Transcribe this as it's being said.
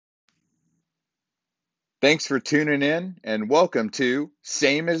Thanks for tuning in and welcome to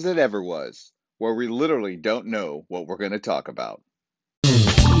Same as It Ever Was, where we literally don't know what we're going to talk about.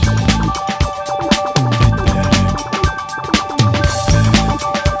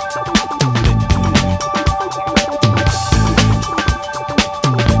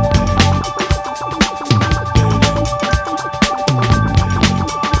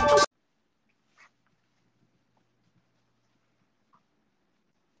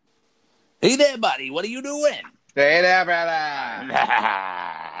 Hey there, buddy. What are you doing? Hey there,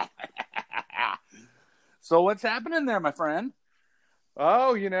 brother. So what's happening there, my friend?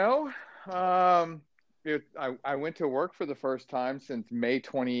 Oh, I went to work for the first time since May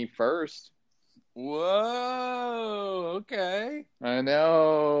 21st. Whoa, okay. I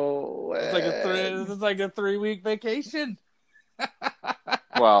know. This is like a 3-week vacation.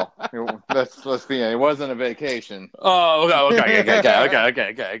 Well, let's be honest. It wasn't a vacation. Oh, okay.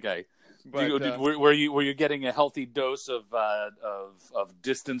 But, Were you getting a healthy dose of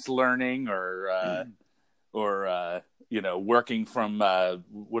distance learning or working from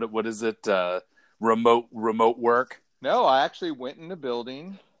what is it, remote work? No, I actually went in the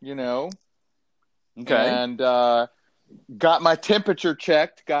building, Okay. and got my temperature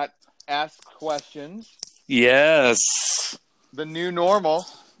checked, got asked questions. Yes. The new normal.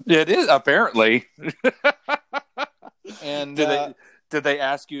 It is, apparently. And did they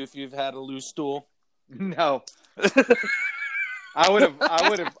ask you if you've had a loose stool? No. I think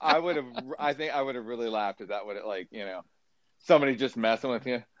I would have really laughed if that would have, somebody just messing with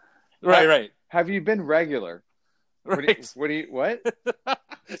you. Right. Have you been regular? Right. What?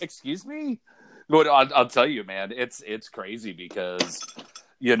 Excuse me? Well, I'll tell you, man, it's crazy because,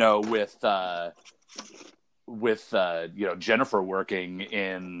 with Jennifer working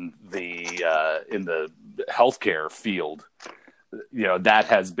in the healthcare field, that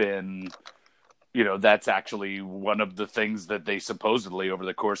has been, that's actually one of the things that they supposedly over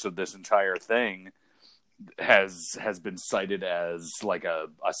the course of this entire thing has been cited as like a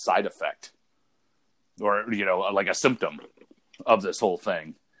side effect or, like a symptom of this whole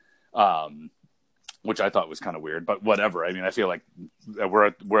thing. Which I thought was kind of weird, but whatever. I mean, I feel like we're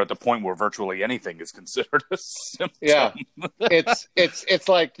at the point where virtually anything is considered a symptom. Yeah, it's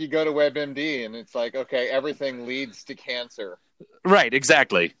like you go to WebMD and it's like, okay, everything leads to cancer. Right.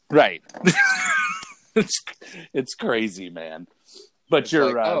 Exactly. Right. it's crazy, man. But it's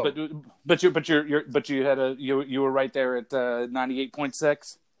you're, but you had you were right there at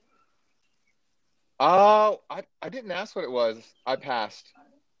 98.6. Oh, I didn't ask what it was. I passed.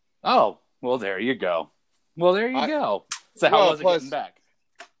 Oh. Well, there you go. So how was it getting back?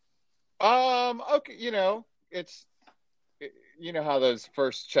 Okay, it's how those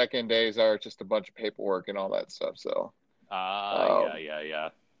first check-in days are, just a bunch of paperwork and all that stuff. So, yeah.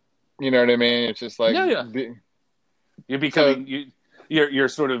 You know what I mean? It's just like, yeah. You're becoming you're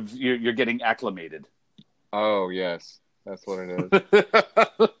sort of you're getting acclimated. Oh yes, that's what it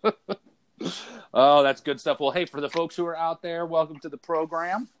is. Oh, that's good stuff. Well, hey, for the folks who are out there, welcome to the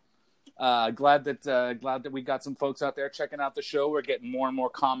program. Glad that we got some folks out there checking out the show. We're getting more and more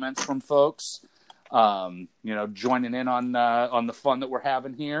comments from folks, joining in on the fun that we're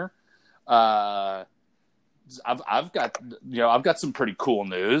having here. I've got some pretty cool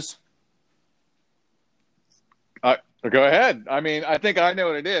news. Go ahead. I mean, I think I know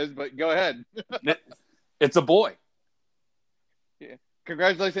what it is, but go ahead. It's a boy. Yeah.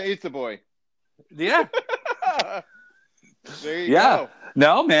 Congratulations, it's a boy. Yeah. There you go.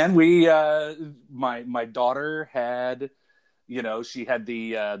 No, man, we my daughter had, she had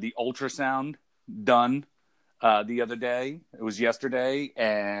the ultrasound done the other day. It was yesterday,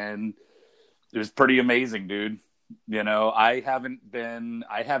 and it was pretty amazing, dude. I haven't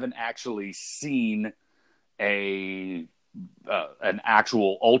actually seen an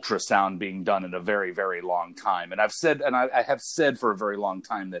actual ultrasound being done in a very, very long time. And I have said for a very long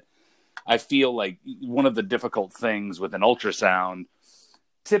time that I feel like one of the difficult things with an ultrasound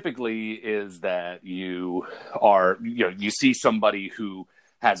typically is that you see somebody who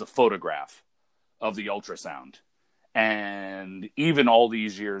has a photograph of the ultrasound. And even all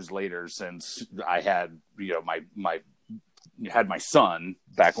these years later, since I had, had my son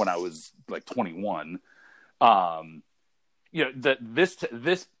back when I was like 21,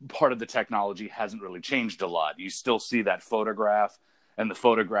 this part of the technology hasn't really changed a lot. You still see that photograph, and the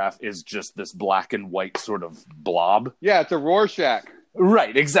photograph is just this black and white sort of blob. Yeah, it's a Rorschach.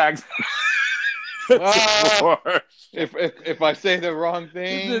 Right, exactly. If I say the wrong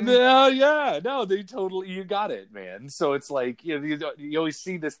thing, you got it, man. So it's like you always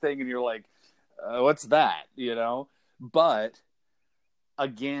see this thing and you're like, what's that? But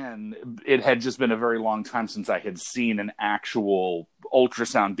again, it had just been a very long time since I had seen an actual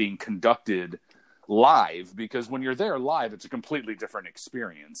ultrasound being conducted live, because when you're there live, it's a completely different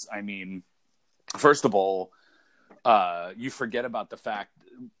experience. I mean, first of all, you forget about the fact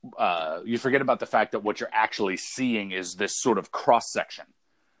that what you're actually seeing is this sort of cross section.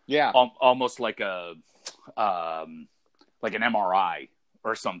 Yeah. Almost like an MRI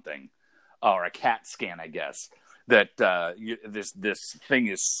or something, or a CAT scan, I guess. That this thing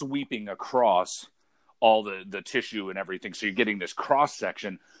is sweeping across all the tissue and everything, so you're getting this cross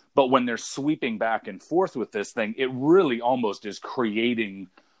section. But when they're sweeping back and forth with this thing, it really almost is creating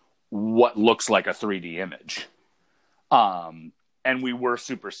what looks like a 3D image. And we were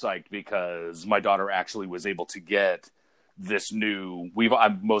super psyched because my daughter actually was able to get this new.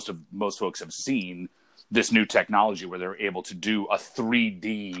 Most folks have seen this new technology where they're able to do a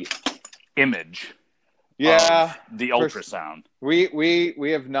 3D image. Yeah, the ultrasound.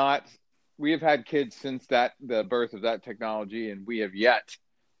 We have not. We have had kids since the birth of that technology, and we have yet,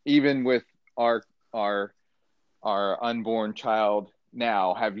 even with our unborn child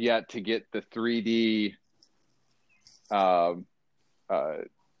now, have yet to get the 3D.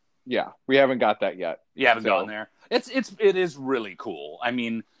 Yeah, we haven't got that yet. You haven't gone there. It is really cool. I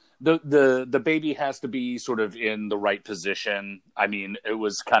mean, the baby has to be sort of in the right position. I mean, it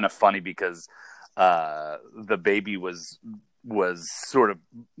was kind of funny because the baby was sort of,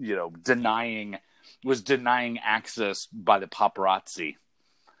 denying access by the paparazzi.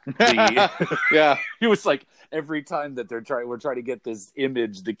 Yeah, he was like, every time that we're trying to get this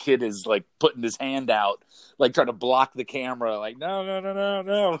image, the kid is like putting his hand out, like trying to block the camera, like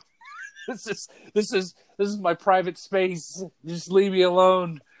no. This is my private space. Just leave me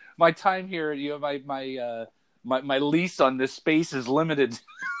alone. My time here, my lease on this space is limited.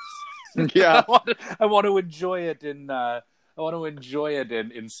 Yeah, I want to enjoy it in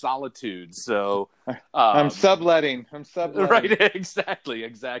solitude. So I'm subletting. Right,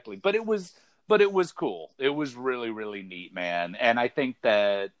 exactly. But it was cool. It was really, really neat, man. And I think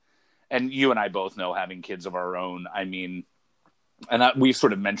that, and you and I both know, having kids of our own, I mean, we've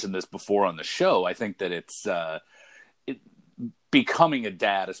sort of mentioned this before on the show. I think that it's becoming a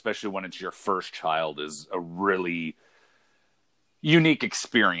dad, especially when it's your first child, is a really unique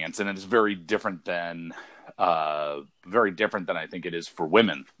experience, and it's very different than I think it is for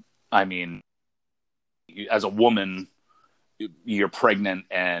women. I mean, as a woman, you're pregnant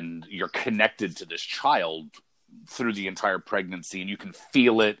and you're connected to this child through the entire pregnancy, and you can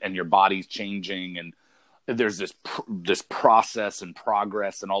feel it, and your body's changing, and there's this process and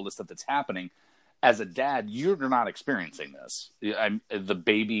progress and all this stuff that's happening. As a dad, you're not experiencing this. The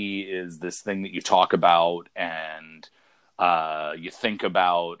baby is this thing that you talk about and you think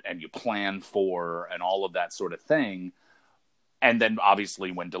about and you plan for and all of that sort of thing. And then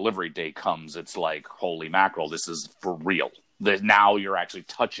obviously when delivery day comes, it's like, holy mackerel, this is for real. Now you're actually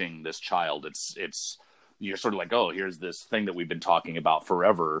touching this child. It's you're sort of like, oh, here's this thing that we've been talking about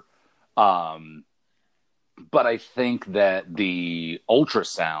forever. But I think that the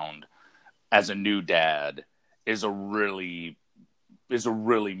ultrasound as a new dad is a really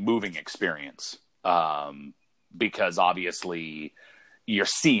moving experience. Because obviously you're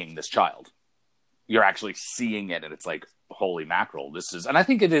seeing this child. You're actually seeing it, and it's like, holy mackerel, this is... And I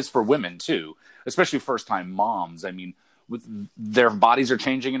think it is for women too, especially first-time moms. I mean, with their bodies are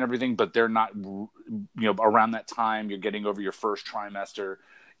changing and everything, but they're not, around that time, you're getting over your first trimester,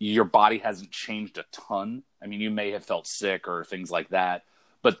 your body hasn't changed a ton. I mean, you may have felt sick or things like that,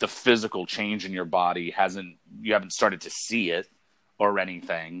 but the physical change in your body you haven't started to see it or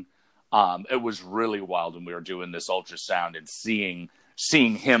anything. It was really wild when we were doing this ultrasound and seeing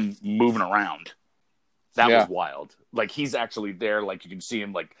him moving around. That was wild. Like, he's actually there. Like, you can see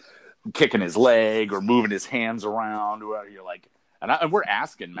him like kicking his leg or moving his hands around. You're like, and we're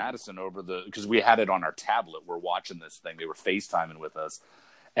asking Madison because we had it on our tablet. We're watching this thing. They were FaceTiming with us.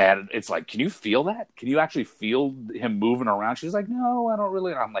 And it's like, can you feel that? Can you actually feel him moving around? She's like, no, I don't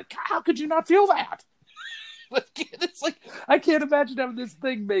really. And I'm like, how could you not feel that? It's like, I can't imagine having this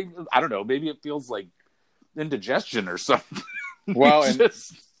thing. Maybe, I don't know. Maybe it feels like indigestion or something. Well,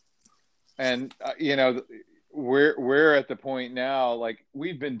 we're at the point now. Like,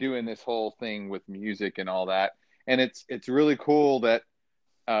 we've been doing this whole thing with music and all that, and it's really cool that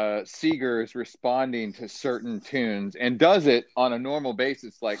Seeger is responding to certain tunes and does it on a normal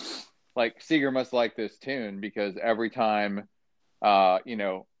basis. Like Seeger must like this tune because every time,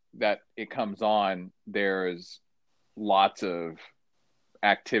 that it comes on, there's lots of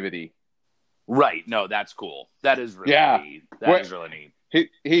activity. Right. No, that's cool. That is really neat. That is really neat.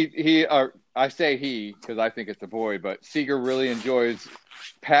 He I say he because I think it's a boy, but Seeger really enjoys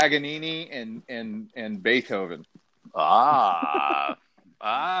Paganini and Beethoven. Ah,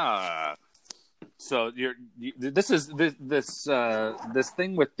 ah. So this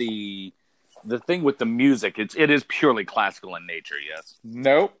thing with the thing with the music. It is purely classical in nature. Yes.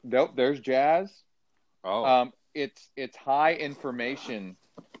 Nope, nope. There's jazz. Oh. It's high information.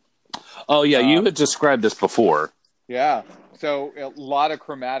 Oh yeah, you had described this before. Yeah. So a lot of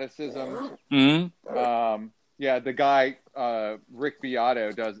chromaticism. Mm-hmm. Yeah, the guy Rick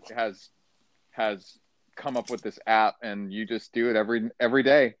Beato has come up with this app, and you just do it every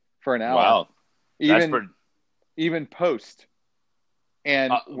day for an hour. Wow. Even post.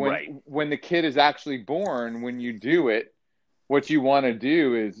 And right. when the kid is actually born, when you do it, what you want to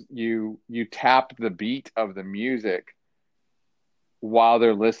do is you tap the beat of the music while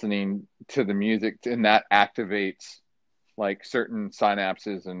they're listening to the music, and that activates like certain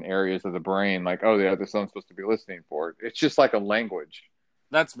synapses and areas of the brain, like, oh yeah, this is what I'm supposed to be listening for. It's just like a language.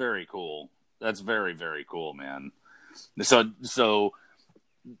 That's very cool. That's very, very cool, man. So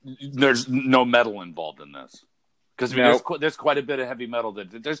there's no metal involved in this. Because there's quite a bit of heavy metal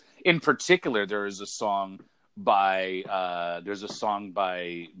that there's. In particular, there is a song by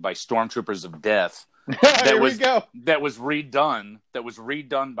Stormtroopers of Death that was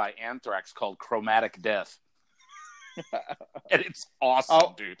redone by Anthrax called Chromatic Death. And it's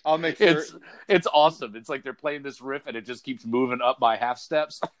awesome, dude. I'll make sure it's awesome. It's like they're playing this riff and it just keeps moving up by half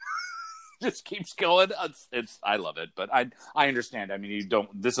steps. Just keeps going. I love it, but I understand. I mean,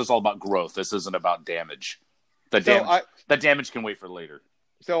 this is all about growth. This isn't about damage. The damage can wait for later.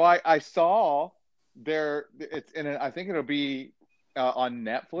 So I saw I think it'll be on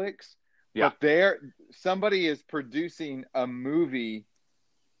Netflix. Yeah. But somebody is producing a movie,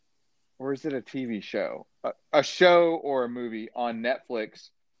 or is it a TV show? A show or a movie on Netflix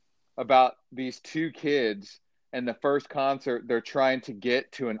about these two kids, and the first concert they're trying to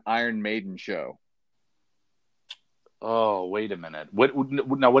get to an Iron Maiden show. Oh, wait a minute.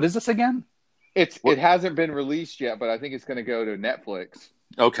 What is this again? It hasn't been released yet, but I think it's going to go to Netflix.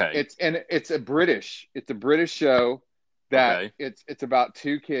 Okay. It's a British show that it's about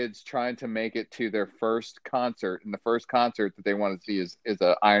two kids trying to make it to their first concert, and the first concert that they want to see is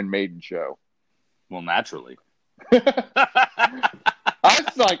a Iron Maiden show. Well, naturally. I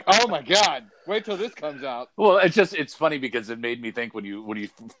was like, oh my god, wait till this comes out. Well, it's funny because it made me think when you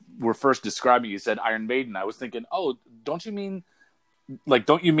were first describing, you said Iron Maiden. I was thinking, oh, don't you mean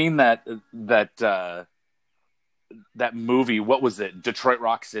that movie? What was it? Detroit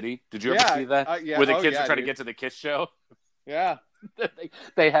Rock City. Did you ever see that? Yeah. Where the kids are trying to get to the Kiss show. Yeah.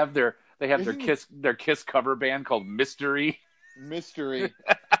 they have their Kiss cover band called Mystery. Mystery.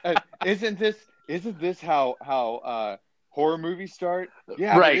 Isn't this how horror movies start?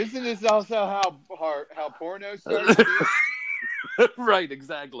 Yeah, right. Isn't this also how porno starts? Right,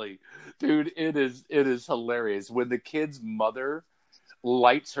 exactly, dude. It is hilarious when the kid's mother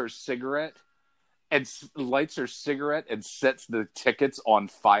lights her cigarette and sets the tickets on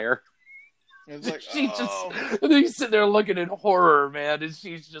fire. It's like, and he's sitting there looking in horror, man, and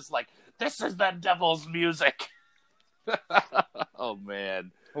she's just like, "This is the devil's music." Oh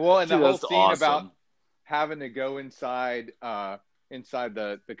man! Well, and the whole scene about having to go inside the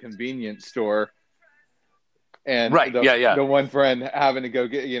convenience store, and the one friend having to go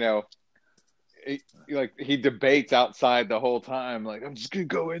get, he debates outside the whole time, like, I'm just gonna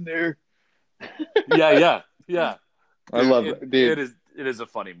go in there. Yeah. I love it, dude. It is a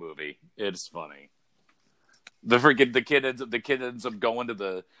funny movie. It's funny. The kid ends up going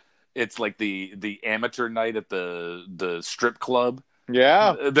to it's like the amateur night at the strip club.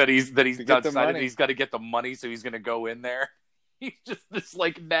 Yeah. That he's decided he's got to get the money, so he's going to go in there. He's just this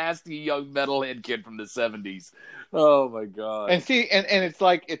like nasty young metalhead kid from the 70s. Oh my god. And see, and it's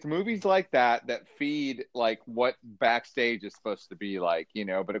like, it's movies like that feed like what backstage is supposed to be like,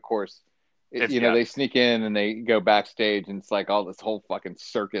 but of course, they sneak in and they go backstage, and it's like all this whole fucking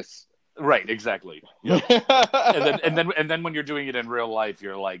circus. Right, exactly. Yep. and then when you're doing it in real life,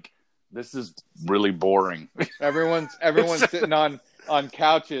 you're like, this is really boring. Everyone's sitting on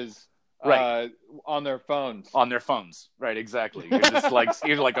couches, right, on their phones. On their phones, right? Exactly. You're just like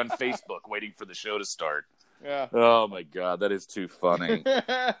on Facebook waiting for the show to start. Yeah. Oh my god, that is too funny.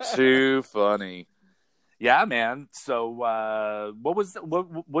 Too funny. Yeah, man. So,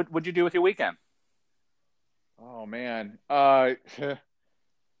 what'd you do with your weekend? Oh man,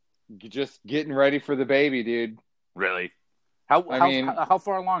 just getting ready for the baby, dude. Really? How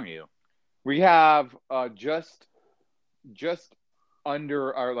far along are you? We have just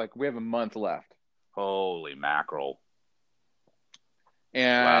under we have a month left. Holy mackerel!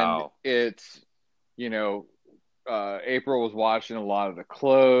 and Wow. it's, April was washing a lot of the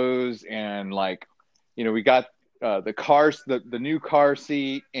clothes, and like, we got the cars, the new car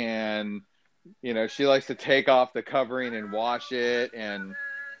seat, and she likes to take off the covering and wash it, and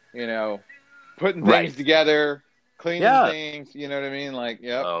you know, putting Right. things together, cleaning Yeah. things. You know what I mean? Like,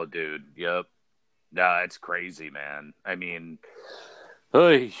 yep. Oh, dude. Yep. Nah, it's crazy, man. I mean,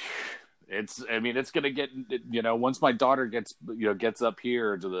 oy, it's gonna get, once my daughter gets up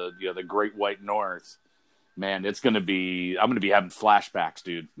here to the Great White North, man, I'm gonna be having flashbacks,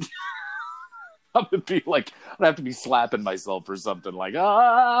 dude. I'm gonna be like, I have to be slapping myself or something, like,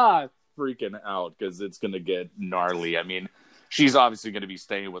 freaking out, because it's gonna get gnarly. I mean, she's obviously gonna be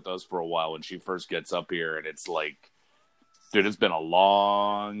staying with us for a while when she first gets up here, and it's like, dude, it's been a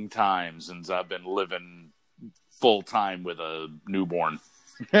long time since I've been living full time with a newborn.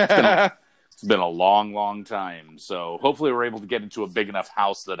 It's been a long, long time. So hopefully we're able to get into a big enough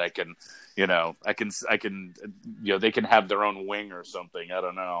house that I can, they can have their own wing or something. I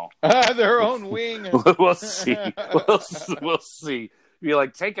don't know. Their own wing. We'll see. We'll see. Be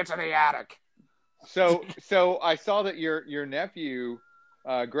like, take it to the attic. So I saw that your nephew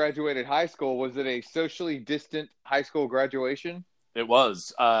graduated high school. Was it a socially distant high school graduation? It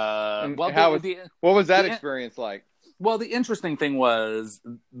was. And Well, what was that the experience like? well, the interesting thing was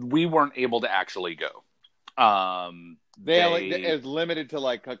we weren't able to actually go. It's limited to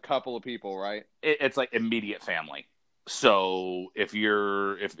like a couple of people, right? It's like immediate family. So if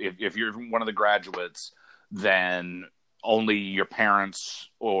you're one of the graduates, then only your parents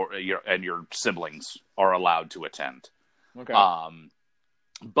or your siblings are allowed to attend. Okay.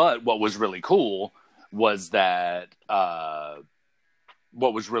 But what was really cool was that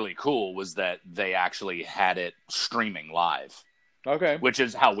they actually had it streaming live. Okay. Which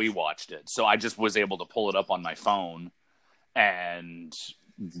is how we watched it. So I just was able to pull it up on my phone and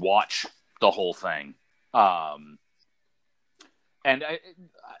watch the whole thing. And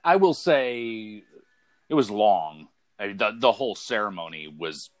I will say it was long. The whole ceremony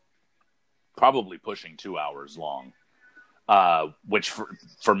was probably pushing 2 hours long, which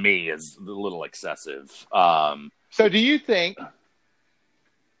for me is a little excessive. So do you think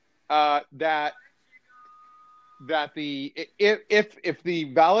that if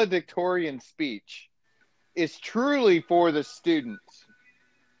the valedictorian speech is truly for the students,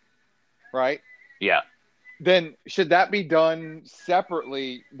 right? Yeah. Then should that be done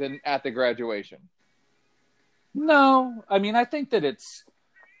separately than at the graduation? No, I mean, I think that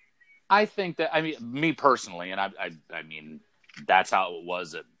me personally, and I mean, that's how it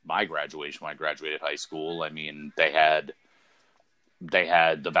was at my graduation when I graduated high school. I mean, they had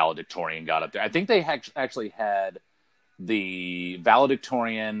the valedictorian got up there. I think they actually had the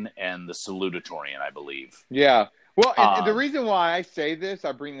valedictorian and the salutatorian, I believe. Yeah. Well, and the reason why I say this,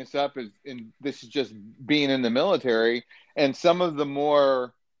 I bring this up, this is just being in the military, and some of the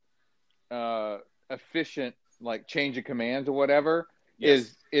more efficient, like change of commands or whatever,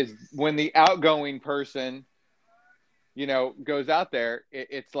 yes. is when the outgoing person, goes out there.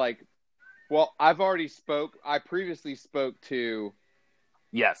 It's like, well, I previously spoke to,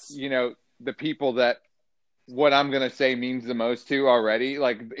 yes, the people that what I'm going to say means the most to already,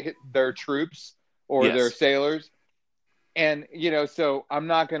 like their troops or yes. their sailors. And, so I'm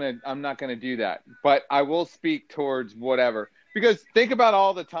not going to do that, but I will speak towards whatever, because think about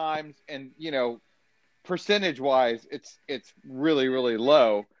all the times, and, percentage wise, it's really, really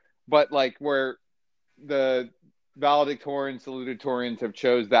low, but like where the valedictorians, salutatorians have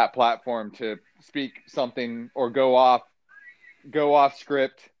chose that platform to speak something or go off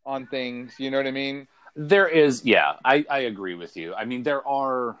script on things. You know what I mean? There is. Yeah, I agree with you. I mean, there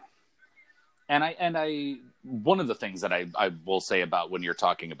are, and I one of the things that I will say about when you're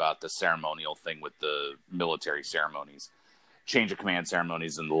talking about the ceremonial thing with the military ceremonies, change of command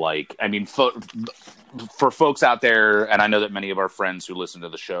ceremonies and the like. I mean, for folks out there, and I know that many of our friends who listen to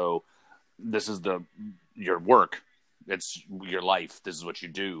the show, this is your work. It's your life. This is what you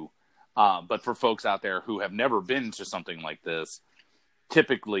do. But for folks out there who have never been to something like this,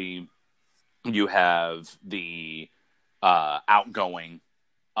 typically you have the outgoing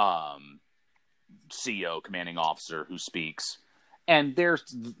CO, commanding officer, who speaks, and their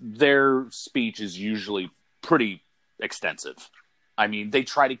speech is usually pretty extensive. I mean, they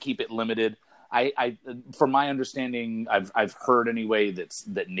try to keep it limited. I from my understanding, I've heard anyway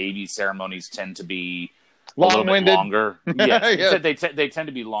that Navy ceremonies tend to be a little bit longer. Yes, yeah. They tend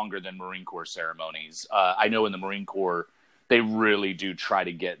to be longer than Marine Corps ceremonies. I know in the Marine Corps, they really do try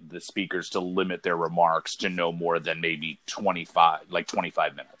to get the speakers to limit their remarks to no more than maybe 25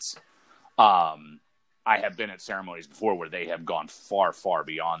 minutes. I have been at ceremonies before where they have gone far, far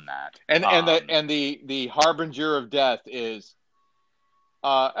beyond that. And the harbinger of death is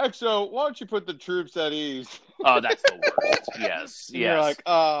EXO, why don't you put the troops at ease? Oh, that's the worst. Yes. And you're like,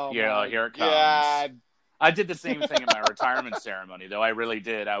 oh, yeah, my here it comes. God. I did the same thing at my retirement ceremony, though. I really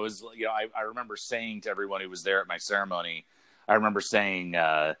did. I was, I remember saying to everyone who was there at my ceremony, I remember saying,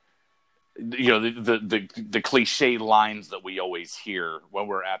 the cliche lines that we always hear when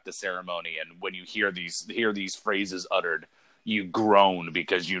we're at the ceremony, and when you hear these phrases uttered, you groan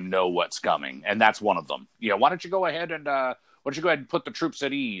because you know what's coming, and that's one of them. Why don't you go ahead and put the troops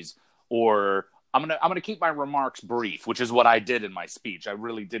at ease, or I'm gonna keep my remarks brief, which is what I did in my speech. I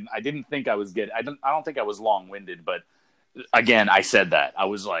didn't think I was good. I don't think I was long-winded, but again, I said that. I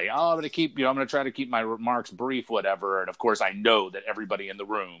was like, oh, I'm gonna try to keep my remarks brief, whatever. And of course, I know that everybody in the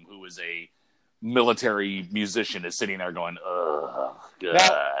room who is a military musician is sitting there going, ugh, here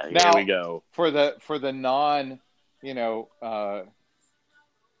we go. For the non,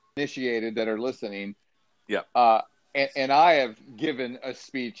 initiated that are listening. Yeah. And I have given a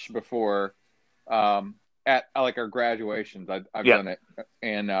speech before, at like our graduations. I've done it.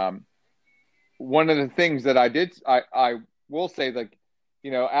 And, one of the things that I did, I will say, like,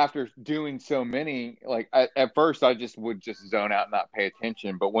 after doing so many, like at first I would just zone out and not pay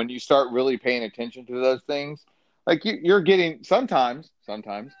attention. But when you start really paying attention to those things, like you're getting sometimes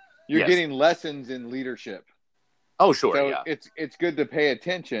you're getting lessons in leadership. Oh, sure. So it's good to pay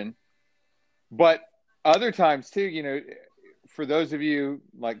attention, but other times too, for those of you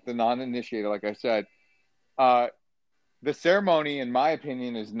like the non-initiated, like I said, the ceremony, in my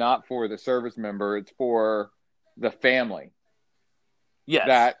opinion, is not for the service member. It's for the family. Yes.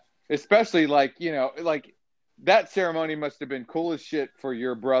 That, especially like that ceremony must have been cool as shit for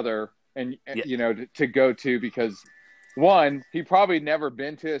your brother and to go to, because one, he probably never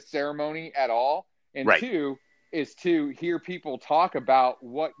been to a ceremony at all. And right. Two is to hear people talk about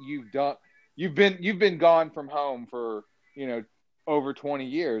what you've done. You've been gone from home for, over 20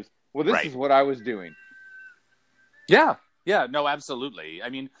 years. Well, this is what I was doing. Yeah. Yeah, no, absolutely. I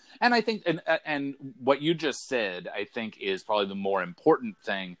mean, and I think, and what you just said, I think, is probably the more important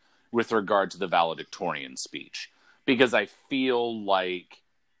thing with regard to the valedictorian speech, because I feel like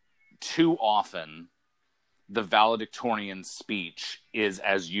too often the valedictorian speech is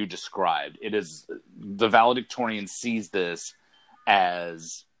as you described. It is, the valedictorian sees this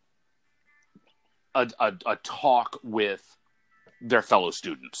as a talk with their fellow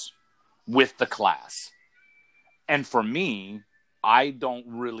students, with the class. And for me, I don't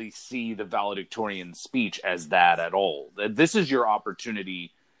really see the valedictorian speech as that at all. This is your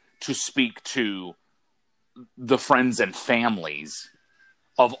opportunity to speak to the friends and families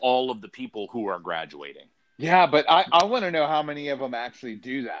of all of the people who are graduating. Yeah, but I want to know how many of them actually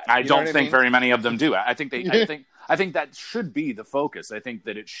do that. I don't think very many of them do. I think I think that should be the focus. I think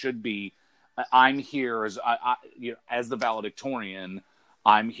that it should be, I'm here as the valedictorian.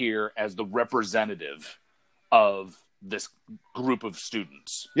 I'm here as the representative of this group of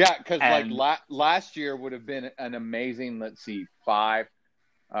students. Yeah, because last year would have been an amazing, let's see, 5,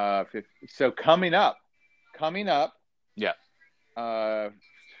 50. So coming up. Yeah.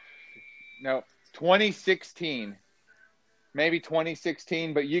 No, 2016, maybe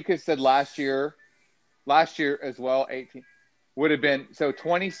 2016, but you could said last year as well, 18 would have been, so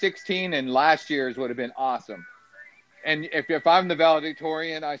 2016 and last year's would have been awesome. And if I'm the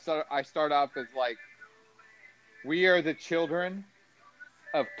valedictorian, I start off as like, we are the children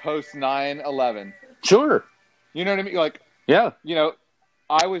of post 9/11. Sure. You know what I mean? Like, yeah.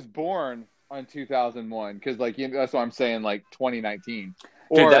 I was born on 2001 because, like, that's what I'm saying. Like 2019.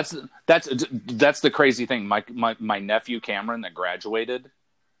 Dude, that's the crazy thing. My nephew Cameron that graduated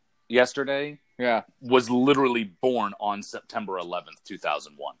yesterday, was literally born on September 11th,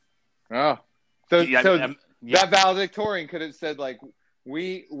 2001. Oh, that valedictorian could have said like,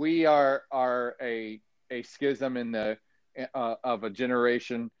 we are a schism in the of a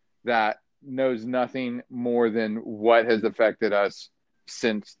generation that knows nothing more than what has affected us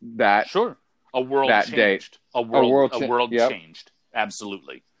since that. Sure, a world that changed. Date. A world changed.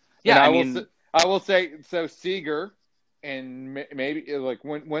 Absolutely. Yeah, I will say so. Seeger, and maybe like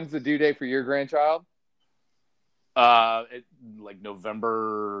when's the due date for your grandchild? Like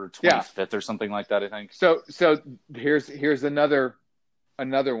November 25th or something like that, I think. So here's another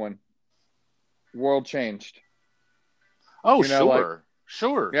one. World changed. Oh,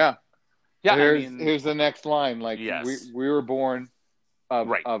 sure. Yeah. Yeah. Here's the next line. Like, yes. we were born of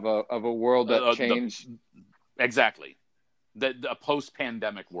a world that changed. Exactly. The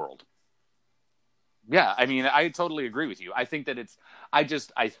post-pandemic world. Yeah, I mean, I totally agree with you. I think that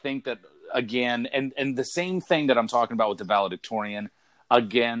again, and the same thing that I'm talking about with the valedictorian,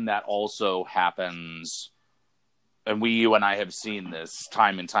 again, that also happens, and you and I have seen this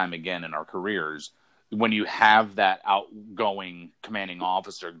time and time again in our careers. When you have that outgoing commanding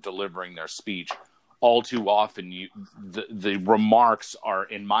officer delivering their speech, all too often the remarks are,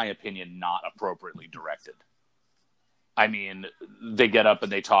 in my opinion, not appropriately directed. I mean, they get up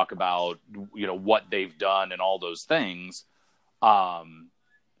and they talk about, what they've done and all those things.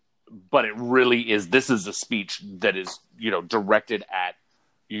 But it really is, this is a speech that is, directed at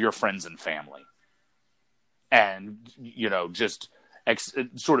your friends and family. And, just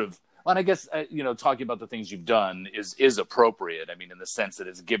sort of, and I guess, talking about the things you've done is appropriate. I mean, in the sense that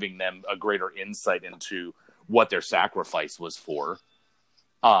it's giving them a greater insight into what their sacrifice was for.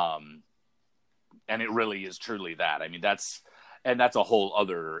 And it really is truly that. I mean, that's a whole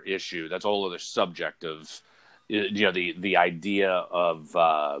other issue. That's a whole other subject of, the idea of,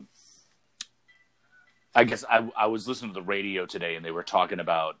 I guess I was listening to the radio today and they were talking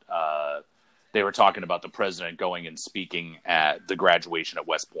about the president going and speaking at the graduation at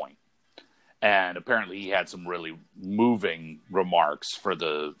West Point. And apparently he had some really moving remarks for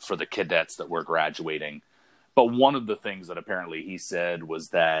the cadets that were graduating. But one of the things that apparently he said was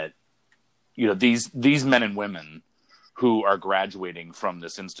that, these men and women who are graduating from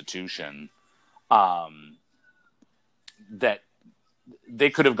this institution, that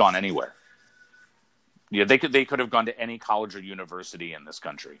they could have gone anywhere. They could have gone to any college or university in this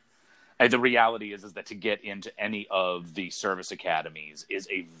country. And the reality is that to get into any of the service academies is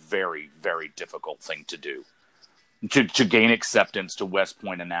a very, very difficult thing to do. To gain acceptance to West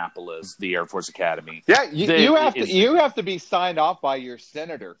Point, Annapolis, the Air Force Academy. Yeah, you have to be signed off by your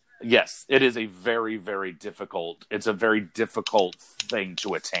senator. Yes, it is a very, very difficult. It's a very difficult thing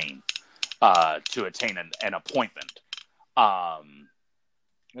to attain. An appointment.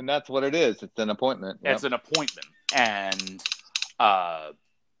 And that's what it is. It's an appointment. Yep. It's an appointment, and I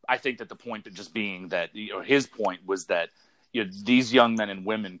think that the point that just being that his point was that these young men and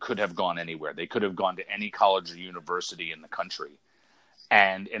women could have gone anywhere. They could have gone to any college or university in the country,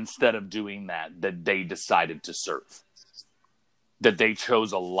 and instead of doing that they decided to serve. That they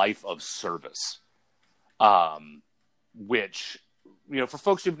chose a life of service, which for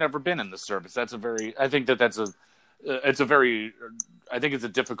folks who've never been in the service, I think it's a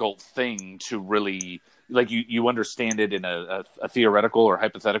difficult thing to really, like, you understand it in a theoretical or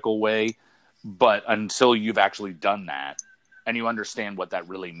hypothetical way, but until you've actually done that and you understand what that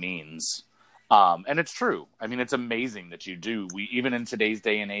really means. And it's true. I mean, it's amazing that you do. Even in today's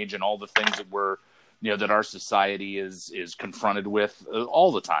day and age and all the things that that our society is confronted with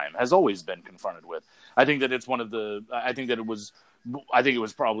all the time, has always been confronted with. I think that it was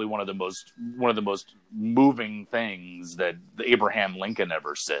probably one of the most moving things that Abraham Lincoln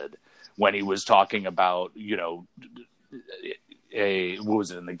ever said when he was talking about, what was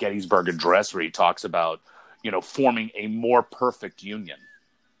it, in the Gettysburg Address, where he talks about, forming a more perfect union.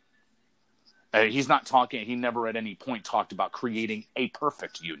 He never at any point talked about creating a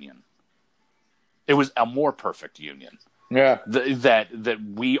perfect union. It was a more perfect union. Yeah. That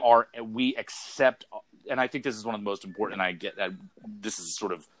we accept. And I think this is one of the most important, and I get that this is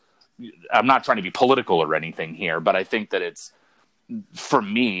sort of, I'm not trying to be political or anything here, but I think that it's, for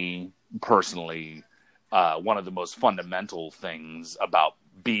me personally, one of the most fundamental things about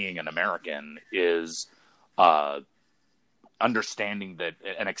being an American is understanding that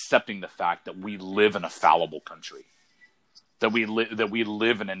and accepting the fact that we live in a fallible country, that we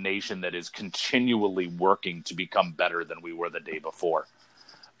live in a nation that is continually working to become better than we were the day before.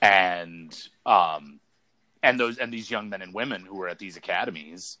 And these young men and women who are at these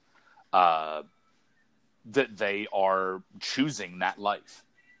academies, that they are choosing that life,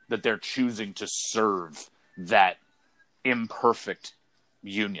 that they're choosing to serve that imperfect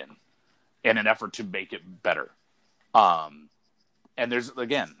union in an effort to make it better. And there's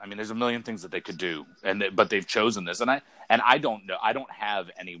a million things that they could do, but they've chosen this. And I don't know, I don't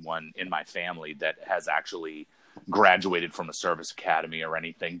have anyone in my family that has actually graduated from a service academy or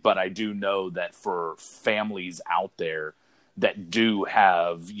anything, but I do know that for families out there that do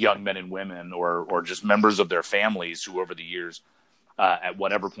have young men and women or just members of their families who over the years at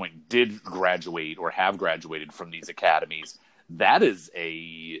whatever point did graduate or have graduated from these academies, that is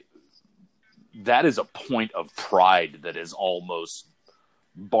a point of pride that is almost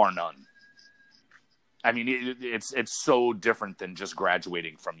bar none. I mean, it's so different than just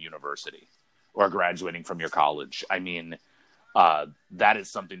graduating from university or graduating from your college. I mean, that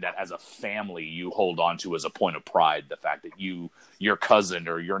is something that as a family you hold on to as a point of pride. The fact that your cousin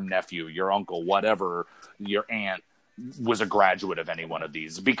or your nephew, your uncle, whatever, your aunt was a graduate of any one of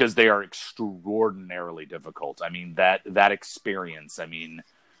these, because they are extraordinarily difficult. I mean, that experience, I mean,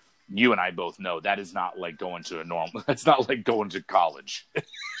 you and I both know that is not like going to it's not like going to college.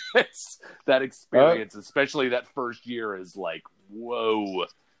 It's that experience, especially that first year, is like, whoa.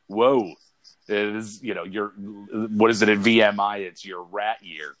 It is, what is it at VMI? It's your rat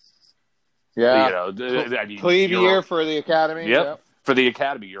year. Yeah. I mean, plebe year for the academy. Yep. For the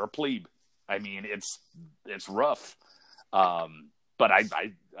academy, you're a plebe. I mean, it's rough. But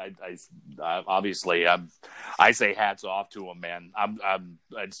I obviously, I say hats off to them, man.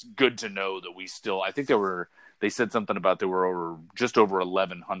 It's good to know that we still, I think they said something about there were just over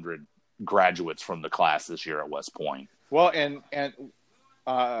 1,100 graduates from the class this year at West Point. Well, and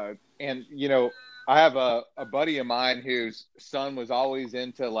I have a buddy of mine whose son was always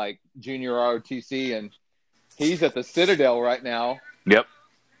into like junior ROTC, and he's at the Citadel right now. Yep.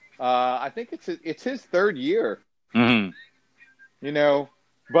 I think it's his third year. Mm-hmm.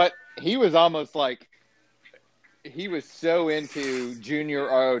 But he was almost like, he was so into junior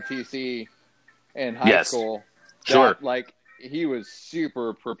ROTC in high school. Sure. That, like, he was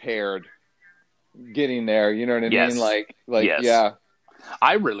super prepared getting there. You know what I Yes. mean? Like, Yes. yeah.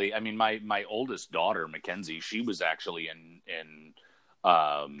 I mean, my oldest daughter, Mackenzie, she was actually in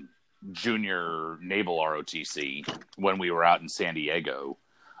junior naval ROTC when we were out in San Diego.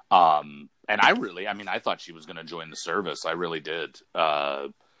 And I thought she was going to join the service. I really did.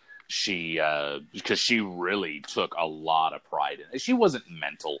 Because she really took a lot of pride in it. She wasn't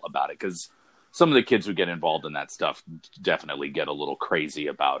mental about it, because some of the kids who get involved in that stuff definitely get a little crazy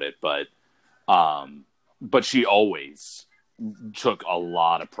about it. But she always took a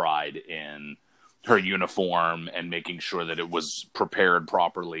lot of pride in her uniform and making sure that it was prepared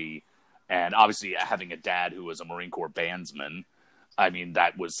properly. And obviously having a dad who was a Marine Corps bandsman, I mean,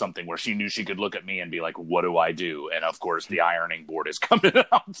 that was something where she knew she could look at me and be like, what do I do? And of course the ironing board is coming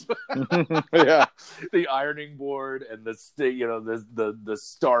out. Yeah. The ironing board and the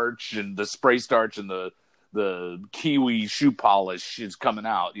starch and the spray starch and the Kiwi shoe polish is coming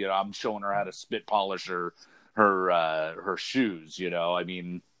out. I'm showing her how to spit polish her shoes, I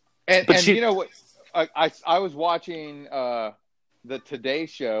mean, and you know what, I was watching the Today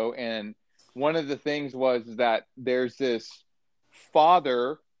Show, and one of the things was that there's this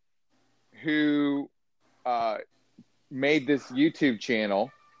father who made this YouTube channel.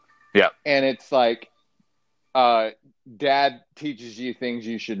 Yeah. And it's like, dad teaches you things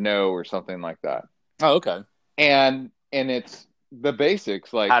you should know, or something like that. Oh, okay. And it's the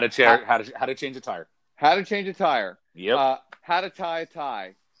basics, like how to change a tire. How to change a tire. Yep. How to tie a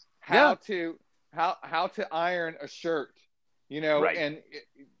tie. How to iron a shirt. Right. And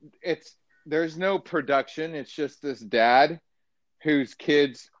there's no production. It's just this dad whose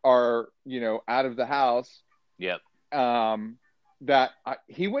kids are, out of the house. Yep.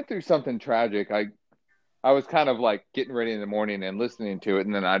 He went through something tragic. I was kind of like getting ready in the morning and listening to it,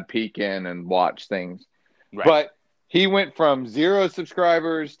 and then I'd peek in and watch things. Right. But he went from 0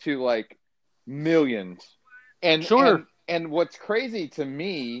 subscribers to like millions. And sure. And what's crazy to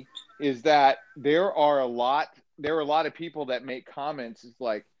me is that there are a lot of people that make comments. It's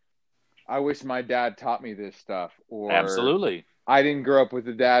like, I wish my dad taught me this stuff, or absolutely, I didn't grow up with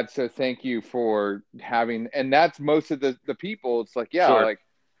a dad, so thank you for having. And that's most of the people. It's like, yeah, sure. Like,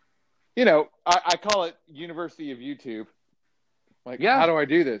 I call it University of YouTube. Like, yeah. How do I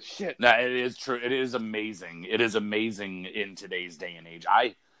do this? Shit. No, it is true. It is amazing. It is amazing in today's day and age.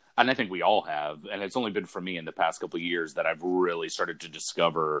 And I think we all have, and it's only been for me in the past couple of years that I've really started to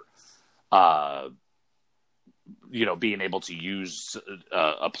discover, being able to use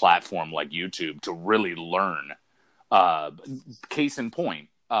a platform like YouTube to really learn. Case in point,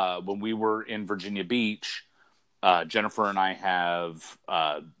 when we were in Virginia Beach, Jennifer and I have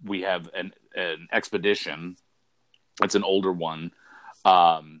an expedition. It's an older one,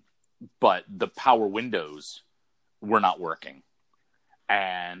 but the power windows were not working.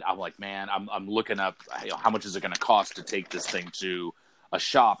 And I'm like, man, I'm looking up how much is it going to cost to take this thing to a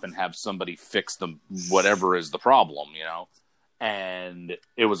shop and have somebody fix them, whatever is the problem, And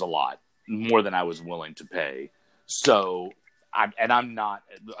it was a lot, more than I was willing to pay. So, I'm not.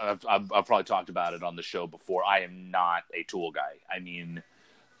 I've probably talked about it on the show before. I am not a tool guy. I mean,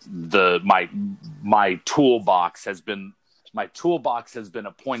 my toolbox has been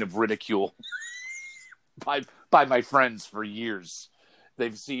a point of ridicule by my friends for years.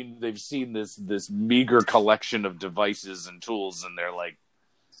 They've seen this meager collection of devices and tools, and they're like,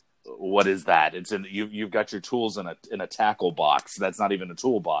 "What is that?" It's you've got your tools in a tackle box. That's not even a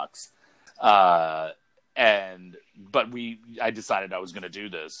toolbox. I decided I was going to do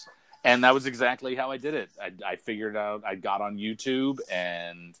this, And that was exactly how I did it. I figured out, I got on YouTube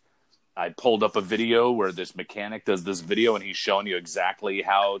and I pulled up a video where this mechanic does this video and he's showing you exactly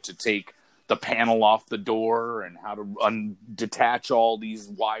how to take the panel off the door and how to detach all these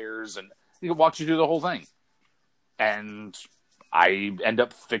wires, and he walks you through the whole thing. And I end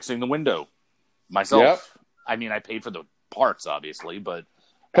up fixing the window myself. Yep. I mean, I paid for the parts, obviously, but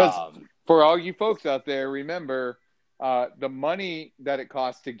because for all you folks out there, remember the money that it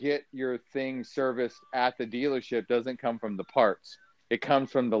costs to get your thing serviced at the dealership doesn't come from the parts. It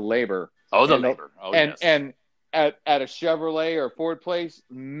comes from the labor. Oh, the labor. Oh, and yes. And at a Chevrolet or Ford place,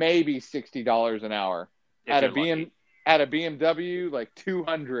 maybe $60 an hour. At a BMW, like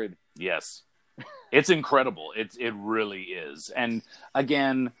 $200. Yes, it's incredible. It really is. And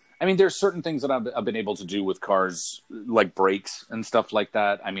again, I mean, there's certain things that I've been able to do with cars, like brakes and stuff like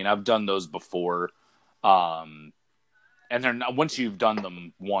that. I mean, I've done those before. And they're not, once you've done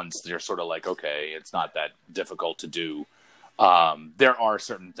them once, they're sort of like, okay, it's not that difficult to do. There are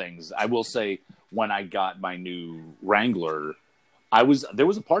certain things. I will say, when I got my new Wrangler, there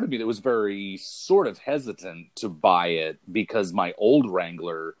was a part of me that was very sort of hesitant to buy it because my old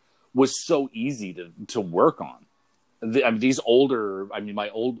Wrangler was so easy to work on. My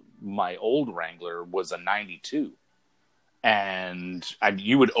old Wrangler was a 92. And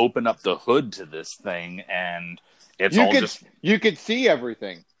you would open up the hood to this thing and you could see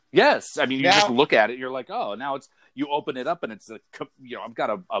everything. Yes. I mean, you just look at it, you're like, oh, now you open it up and it's I've got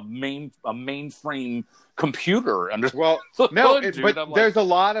a mainframe computer under. Well, no, but there's a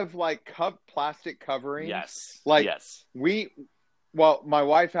lot of like plastic covering. Yes. Like my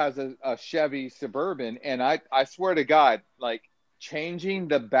wife has a Chevy Suburban, and I swear to God, like changing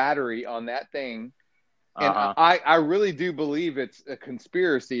the battery on that thing. And I really do believe it's a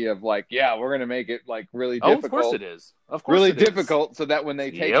conspiracy of like, yeah, we're going to make it like really difficult. Of course it is. Of course really difficult so that when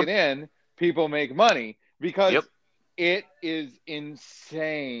they take it in, people make money because it is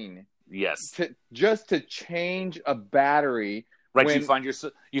insane. Yes. To change a battery. Right. You find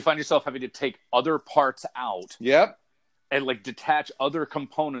yourself having to take other parts out. Yep. And like detach other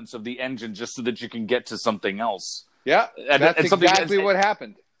components of the engine just so that you can get to something else. Yeah. That's exactly what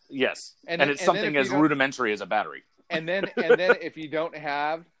happened. Yes, and it's something as rudimentary as a battery. And then if you don't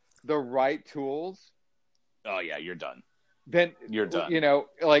have the right tools, oh yeah, you're done. Then you're done.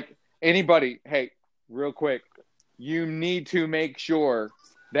 Like anybody, hey, real quick, you need to make sure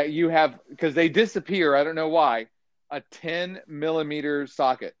that you have, because they disappear. I don't know why. A 10mm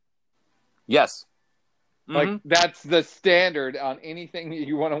socket. Yes, like that's the standard on anything that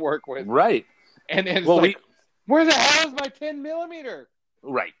you want to work with, right? And it's where the hell is my 10mm?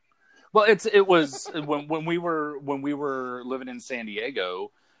 Right. Well, it was when we were living in San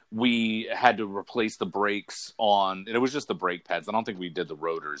Diego, we had to replace the brakes on, and it was just the brake pads. I don't think we did the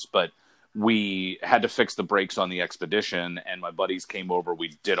rotors, but we had to fix the brakes on the Expedition, and my buddies came over.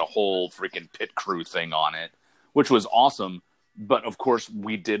 We did a whole freaking pit crew thing on it, which was awesome. But of course,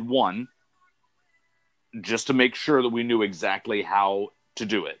 we did one just to make sure that we knew exactly how to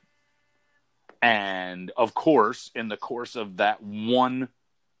do it. And of course, in the course of that one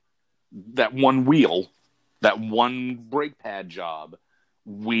wheel, that one brake pad job,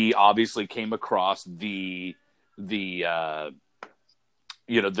 we obviously came across the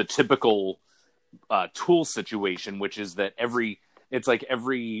typical tool situation, which is that every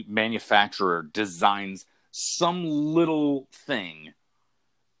manufacturer designs some little thing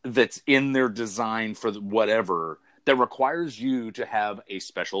that's in their design for whatever that requires you to have a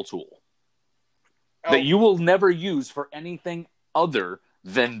special tool that you will never use for anything other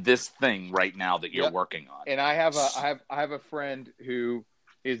than this thing right now that you're working on. And I have a friend who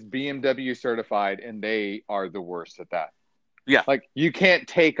is BMW certified, and they are the worst at that. Yeah. Like you can't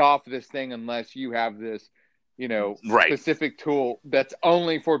take off this thing unless you have this, specific tool that's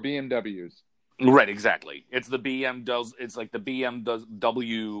only for BMWs. Right, exactly. It's like the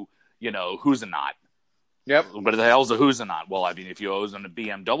BMW, who's a knot. Yep. But the hell's a Husinot? Well, I mean, if you own a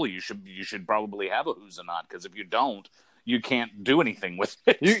BMW, you should probably have a Husinot, because if you don't, you can't do anything with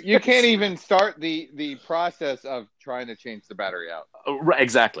it. You can't even start the process of trying to change the battery out. Right,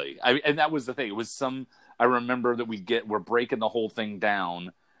 exactly. And that was the thing. It was I remember that we're breaking the whole thing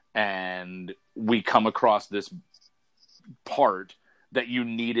down, and we come across this part that you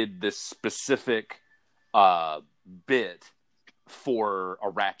needed this specific bit for a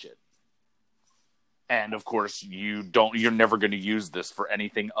ratchet. And of course, you're never going to use this for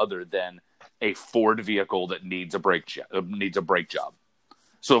anything other than a Ford vehicle that needs a brake job.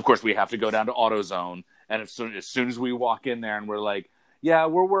 So of course we have to go down to AutoZone, and as soon as we walk in there and we're like, yeah,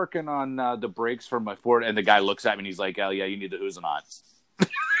 we're working on the brakes for my Ford, and the guy looks at me and he's like, oh yeah, you need the Husinot.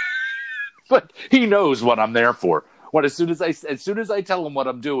 but he knows what I'm there for. As soon as I tell him what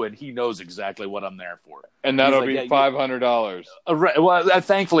I'm doing, he knows exactly what I'm there for. And that'll be $500.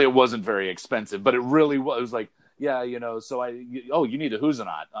 Thankfully, it wasn't very expensive, but it really was. It was like, yeah, So you need a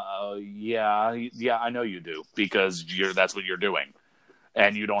Husinot. Yeah, I know you do because that's what you're doing,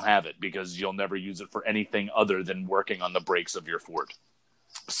 and you don't have it because you'll never use it for anything other than working on the brakes of your Ford.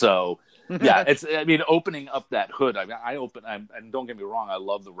 So. Yeah, opening up that hood. And don't get me wrong, I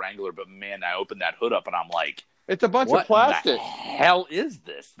love the Wrangler, but man, I opened that hood up and I'm like, it's a bunch of plastic. What the hell is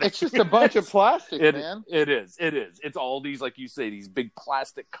this? It's just a bunch of plastic, man. It is. It's all these, like you say, these big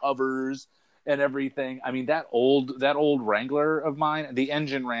plastic covers and everything. I mean, that old Wrangler of mine, the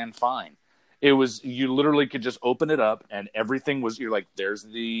engine ran fine. It was, you literally could just open it up and everything was, you're like, there's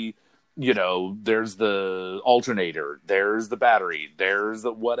the alternator, there's the battery, there's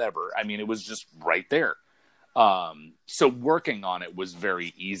the whatever. I mean, it was just right there. So working on it was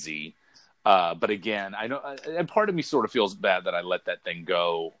very easy. But again, I know, and part of me sort of feels bad that I let that thing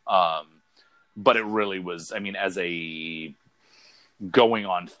go. But it really was, I mean, as a going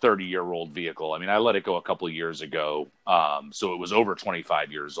on 30-year-old vehicle, I mean, I let it go a couple of years ago. So it was over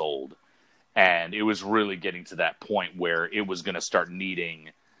 25 years old. And it was really getting to that point where it was going to start needing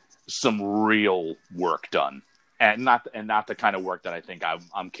some real work done, and not the kind of work that I think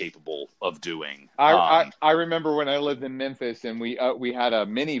I'm capable of doing. I remember when I lived in Memphis, and we had a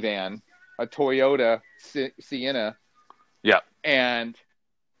minivan, a Toyota Sienna. Yeah, and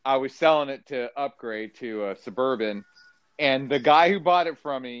I was selling it to upgrade to a Suburban, and the guy who bought it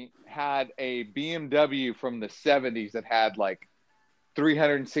from me had a BMW from the 70s that had like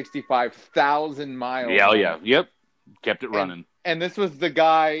 365,000 miles. Yeah, yep, kept it running. And this was the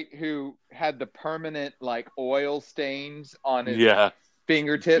guy who had the permanent like oil stains on his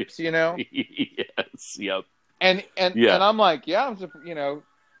fingertips, Yes, yep. And I'm like, yeah,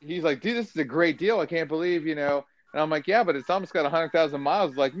 he's like, dude, this is a great deal. I can't believe, And I'm like, yeah, but it's almost got 100,000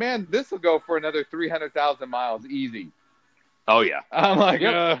 miles. Like, man, this will go for another 300,000 miles easy. Oh yeah. I'm like,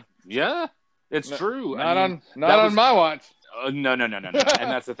 yeah, it's true. Not on my watch. No.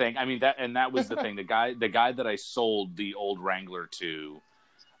 And that's the thing. I mean, that was the thing. The guy that I sold the old Wrangler to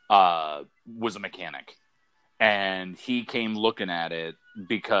was a mechanic. And he came looking at it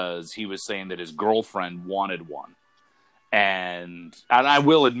because he was saying that his girlfriend wanted one. And I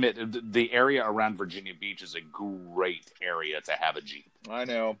will admit, the area around Virginia Beach is a great area to have a Jeep. I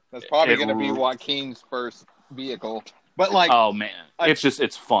know. That's probably going to be Joaquin's first vehicle. But like, oh man,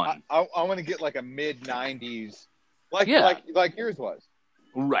 it's fun. I want to get like a mid-90s. Like yours was.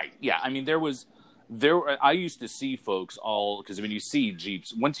 Right. Yeah. I mean, I used to see folks because when you see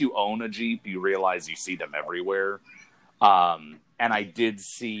Jeeps, once you own a Jeep, you realize you see them everywhere. And I did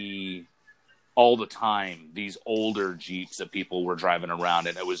see all the time these older Jeeps that people were driving around,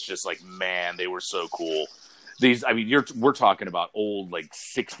 and it was just like, man, they were so cool. We're talking about old like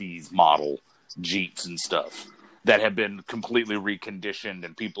 60s model Jeeps and stuff that have been completely reconditioned,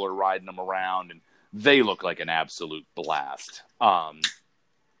 and people are riding them around, and they look like an absolute blast.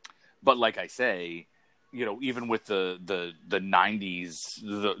 But like I say, even with the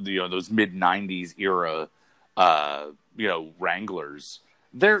 90s, those mid 90s era, Wranglers,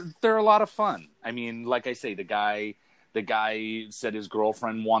 they're a lot of fun. I mean, like I say, the guy said his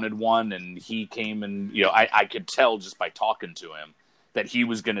girlfriend wanted one, and he came and, I could tell just by talking to him that he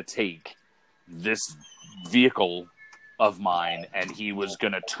was going to take this vehicle of mine and he was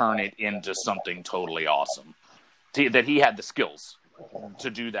going to turn it into something totally awesome. That he had the skills to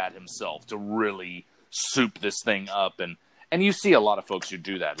do that himself, to really soup this thing up. And you see a lot of folks who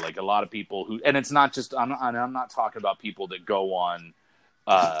do that, like a lot of people who, and it's not just, I'm not talking about people that go on,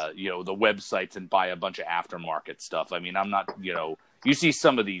 the websites and buy a bunch of aftermarket stuff. I mean, I'm not, you see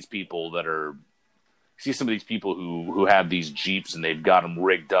some of these people who have these Jeeps and they've got them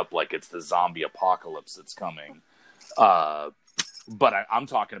rigged up like it's the zombie apocalypse that's coming. But I'm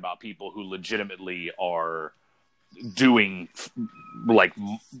talking about people who legitimately are doing like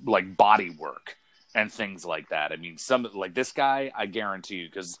body work and things like that. I mean, some like this guy, I guarantee you,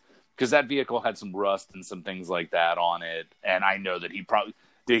 because that vehicle had some rust and some things like that on it, and I know that he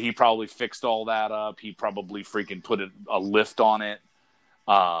probably fixed all that up. He probably freaking put a lift on it,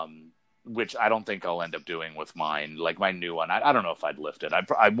 which I don't think I'll end up doing with mine. Like my new one, I don't know if I'd lift it.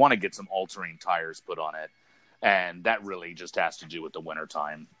 I want to get some all-terrain tires put on it. And that really just has to do with the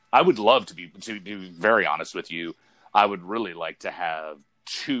wintertime. I would love to be very honest with you. I would really like to have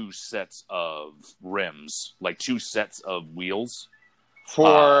 2 sets of rims, like 2 sets of wheels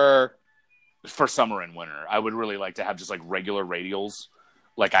for summer and winter. I would really like to have just like regular radials,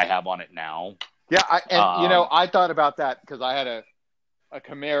 like I have on it now. Yeah, I thought about that because I had a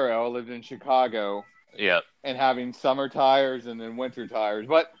Camaro. I lived in Chicago, Yeah. and having summer tires and then winter tires.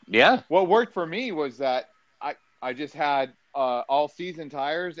 But Yeah. what worked for me was that I just had all season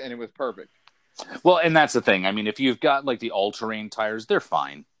tires, and it was perfect. Well, and that's the thing. I mean, if you've got like the all-terrain tires, they're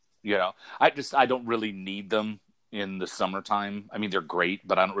fine. I don't really need them in the summertime. I mean, they're great,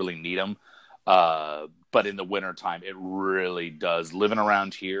 but I don't really need them. But in the wintertime, it really does. Living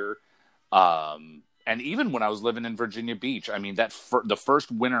around here, and even when I was living in Virginia Beach, I mean, the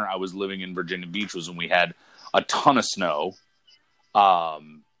first winter I was living in Virginia Beach was when we had a ton of snow,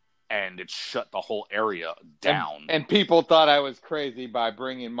 and it shut the whole area down. And people thought I was crazy by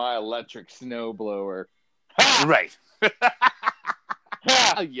bringing my electric snowblower. Right.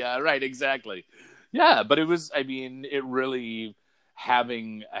 Yeah, right, exactly. Yeah, but it was, I mean, it really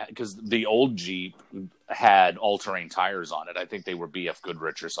because the old Jeep had all-terrain tires on it. I think they were BF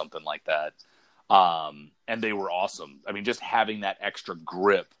Goodrich or something like that. And they were awesome. I mean, just having that extra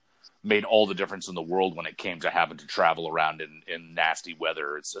grip made all the difference in the world when it came to having to travel around in nasty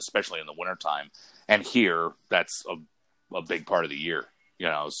weather, especially in the wintertime. And here, that's a big part of the year,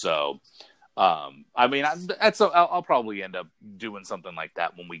 so... I mean, I'll probably end up doing something like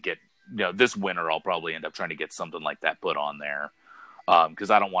that when we get, this winter. I'll probably end up trying to get something like that put on there, because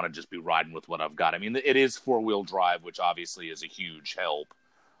I don't want to just be riding with what I've got. I mean, it is 4-wheel drive, which obviously is a huge help.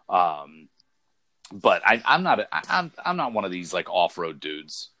 But I'm not one of these like off-road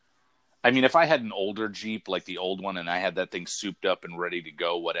dudes. I mean, if I had an older Jeep like the old one and I had that thing souped up and ready to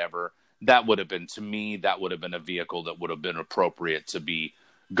go, whatever, that would have been a vehicle that would have been appropriate to be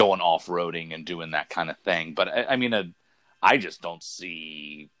going off-roading and doing that kind of thing. But I mean, I just don't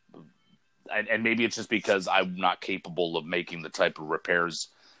see, and maybe it's just because I'm not capable of making the type of repairs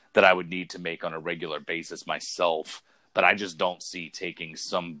that I would need to make on a regular basis myself. But I just don't see taking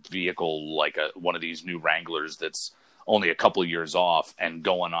some vehicle like one of these new Wranglers that's only a couple years off and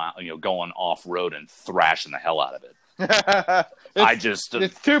going off-road and thrashing the hell out of it.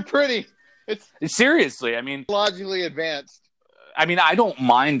 It's too pretty. It's seriously, I mean, logically advanced. I mean, I don't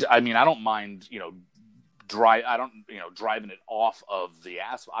mind, driving it off of the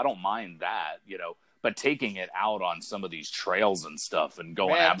asphalt. I don't mind that, but taking it out on some of these trails and stuff and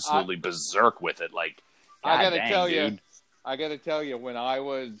going absolutely berserk with it, like, I gotta tell you, when I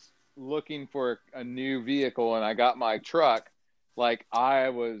was looking for a new vehicle and I got my truck, like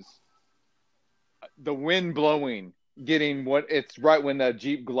the wind blowing, it's right when the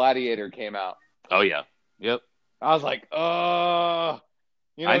Jeep Gladiator came out. Oh yeah. Yep. I was like, I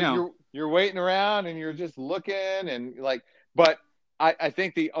know. You're waiting around and you're just looking and like, but I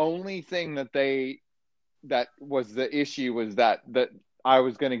think the only thing that was the issue was that I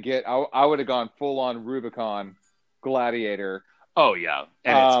was going to get, I would have gone full on Rubicon Gladiator. Oh yeah.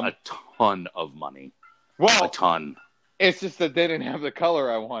 And it's a ton of money. Well, a ton. It's just that they didn't have the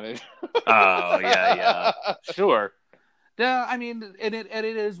color I wanted. Oh yeah. Sure. Yeah, I mean, and it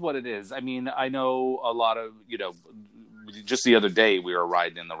is what it is. I mean, I know a lot of, just the other day we were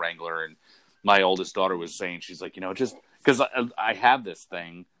riding in the Wrangler and my oldest daughter was saying, she's like, just because I have this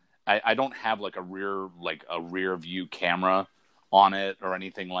thing, I don't have like a rear view camera on it or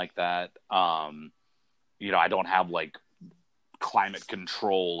anything like that. I don't have like climate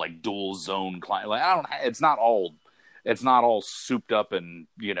control, like dual zone climate. Like it's not all souped up and,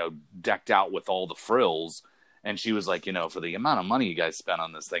 decked out with all the frills. And she was like, for the amount of money you guys spent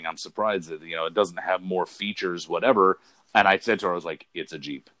on this thing, I'm surprised that, it doesn't have more features, whatever. And I said to her, I was like, it's a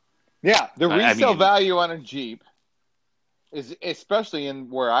Jeep. Yeah. The resale value on a Jeep is, especially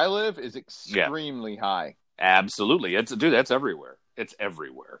in where I live, is extremely high. Absolutely. That's everywhere. It's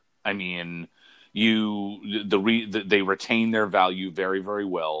everywhere. I mean, they retain their value very, very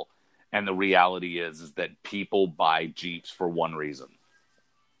well. And the reality is that people buy Jeeps for one reason,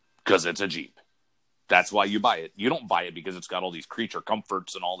 because it's a Jeep. That's why you buy it. You don't buy it because it's got all these creature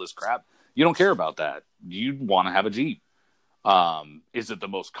comforts and all this crap. You don't care about that. You want to have a Jeep. Is it the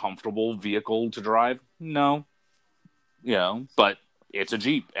most comfortable vehicle to drive? No. But it's a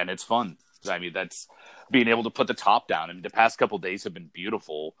Jeep and it's fun. I mean, that's being able to put the top down. I mean, the past couple of days have been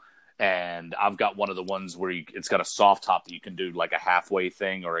beautiful. And I've got one of the ones where it's got a soft top that you can do like a halfway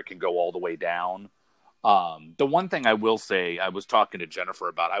thing, or it can go all the way down. The one thing I will say, I was talking to Jennifer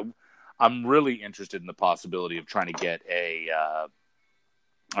about, I'm really interested in the possibility of trying to get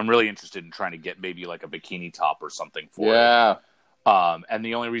I'm really interested in trying to get maybe like a bikini top or something for it. And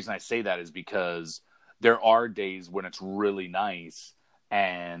the only reason I say that is because there are days when it's really nice,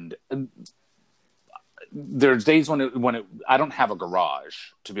 and there's days when I don't have a garage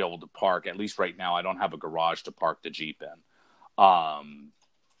to be able to park. At least right now, I don't have a garage to park the Jeep in.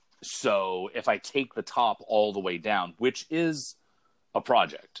 So if I take the top all the way down, which is a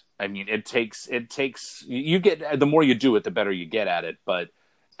project. I mean, it takes you get, the more you do it, the better you get at it. But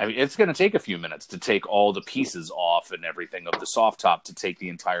I mean, it's going to take a few minutes to take all the pieces off and everything of the soft top to take the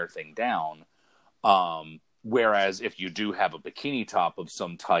entire thing down. Whereas if you do have a bikini top of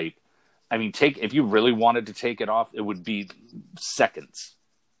some type, I mean, if you really wanted to take it off, it would be seconds,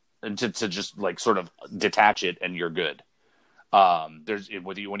 and to just like sort of detach it and you're good. When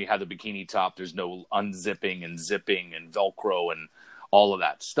you have the bikini top, there's no unzipping and zipping and Velcro and all of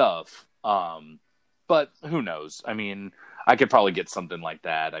that stuff. But who knows? I mean, I could probably get something like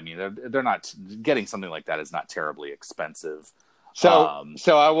that. I mean, they're not, getting something like that is not terribly expensive. So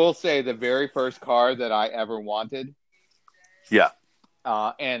I will say the very first car that I ever wanted. Yeah.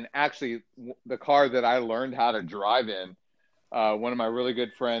 And actually the car that I learned how to drive in, one of my really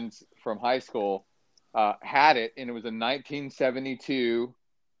good friends from high school, had it, and it was a 1972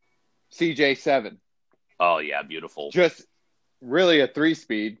 CJ7. Oh yeah, beautiful. Just really a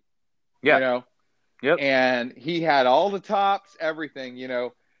 3-speed. Yeah. You know. Yep. And he had all the tops, everything, you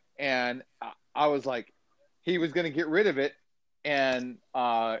know. And I was like, he was going to get rid of it, and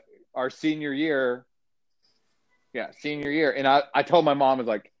our senior year, and I told my mom, I was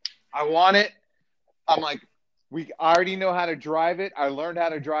like, I want it. I'm like, I already know how to drive it. I learned how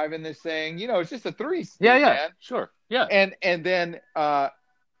to drive in this thing. You know, it's just a 3-speed. Yeah, man. sure. Yeah. And then I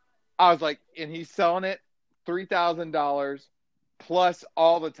was like, and he's selling it $3,000 plus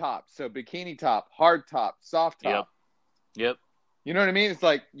all the tops. So bikini top, hard top, soft top. Yep. You know what I mean? It's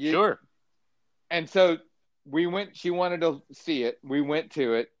like, sure. And so she wanted to see it. We went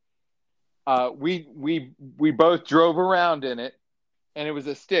to it. We both drove around in it. And it was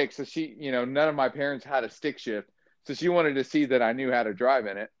a stick, so she, you know, none of my parents had a stick shift, so she wanted to see that I knew how to drive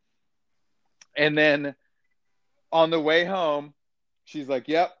in it. And then on the way home, she's like,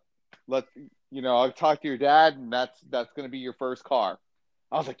 "Yep, I'll talk to your dad, and that's going to be your first car."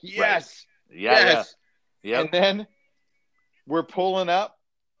 I was like, "Yes, right. Yes." Yeah. And then we're pulling up,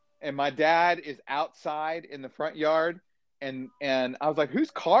 and my dad is outside in the front yard, and I was like,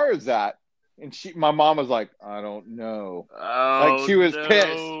 "Whose car is that?" And my mom was like, "I don't know." Oh, like she was no.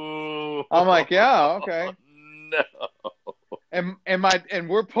 pissed. I'm like, "Yeah, okay." No. And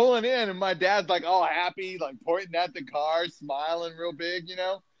we're pulling in, and my dad's like all happy, like pointing at the car, smiling real big, you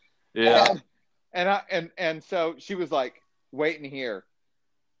know. Yeah. And so she was like, "Waiting here."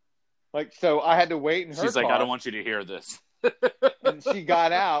 Like, so I had to wait in her She's like, car. "I don't want you to hear this." And she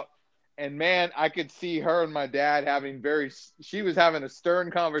got out. And man, I could see her and my dad she was having a stern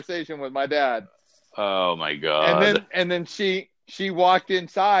conversation with my dad. Oh my God. And then she walked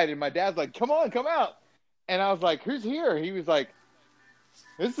inside, and my dad's like, "Come on, come out." And I was like, "Who's here?" He was like,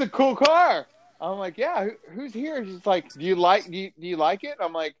 "This is a cool car." I'm like, "Yeah, who's here?" She's like, do you like it?"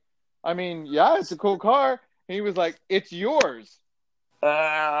 I'm like, "I mean, yeah, it's a cool car." And he was like, "It's yours."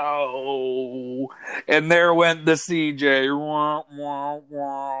 Oh, and there went the CJ.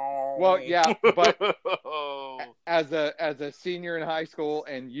 Well, yeah, but as a senior in high school,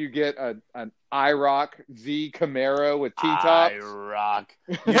 and you get an IROC Z Camaro with T-tops. IROC.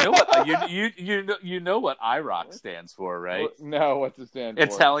 You know what? You know what IROC stands for, right? No, what's it stand for?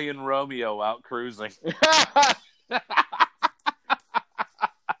 Italian Romeo out cruising.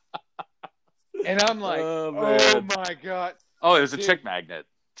 And I'm like, oh my God. Oh, it was a chick magnet.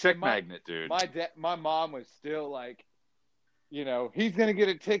 Magnet, dude. My mom was still like, you know, he's gonna get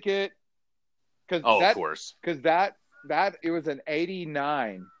a ticket. Of course. Because that it was an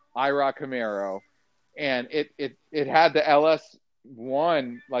 '89 IROC Camaro, and it had the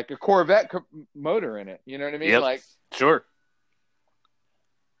LS1, like a Corvette motor in it. You know what I mean? Yep. Like, sure.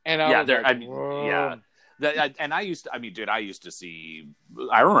 And I was like, whoa. Yeah. And I used to see.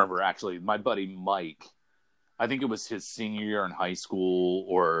 I remember actually my buddy Mike. I think it was his senior year in high school,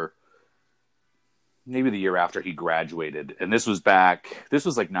 or maybe the year after he graduated. And this was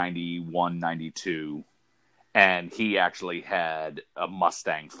like 91, 92. And he actually had a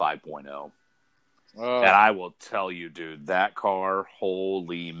Mustang 5.0. Oh. And I will tell you, dude, that car,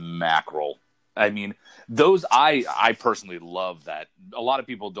 holy mackerel. I mean, I personally love that. A lot of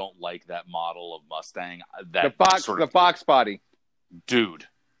people don't like that model of Mustang. The box body. Dude,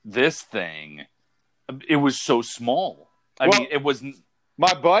 this thing, it was so small. I mean, it was.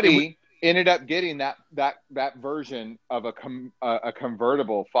 My buddy ended up getting that version of a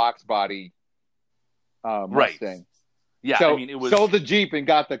convertible Fox body Mustang. Right. Yeah, so, I mean, it was sold the Jeep and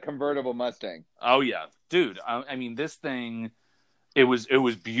got the convertible Mustang. Oh yeah, dude. I mean, this thing, it was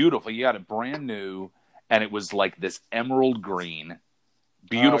beautiful. You got it brand new, and it was like this emerald green,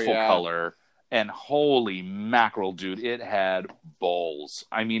 beautiful color. And holy mackerel, dude, it had balls.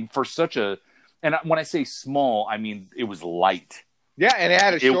 I mean, for such a... And when I say small, I mean, it was light. Yeah, and it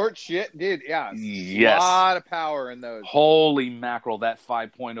had a short shit, dude. Yeah, yes, a lot of power in those. Holy mackerel! That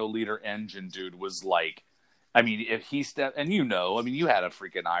 5.0 liter engine, dude, was like. I mean, if he stepped, and you had a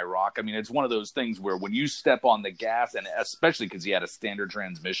freaking IROC. I mean, it's one of those things where when you step on the gas, and especially because he had a standard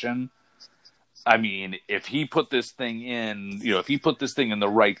transmission, I mean, if he put this thing in, if he put this thing in the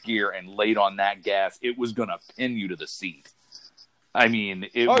right gear and laid on that gas, it was going to pin you to the seat. I mean,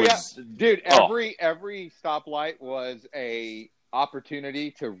 it was. Yeah. Dude, every stoplight was a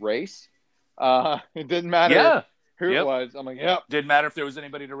opportunity to race. It didn't matter who it was. I'm like, yep. Didn't matter if there was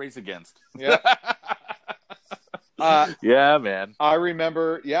anybody to race against. Yep. Yeah, man. I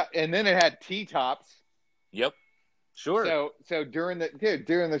remember, and then it had T-tops. Yep. Sure. So during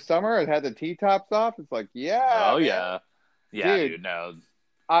the summer, it had the T-tops off. It's like, yeah. Oh, man. yeah. Yeah, dude, no.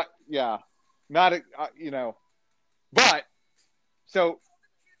 But, so,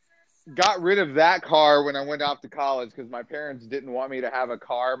 got rid of that car when I went off to college because my parents didn't want me to have a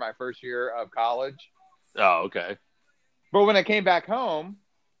car my first year of college. Oh, okay. But when I came back home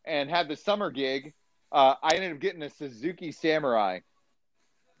and had the summer gig, I ended up getting a Suzuki Samurai.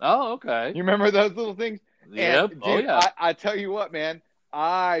 Oh, okay. You remember those little things? Yep. And, dude, I tell you what, man.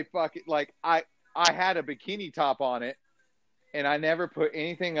 I had a bikini top on it, and I never put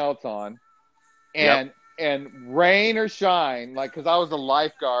anything else on. And rain or shine, because I was a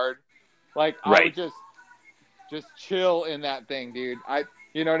lifeguard, I would just chill in that thing, dude.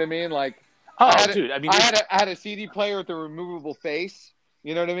 You know what I mean? Dude. I mean, I had a CD player with a removable face.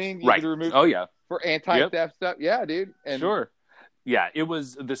 You know what I mean? You could remove for anti-theft stuff. Yeah, dude. Sure. Yeah, it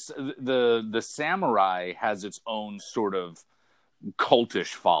was the Samurai has its own sort of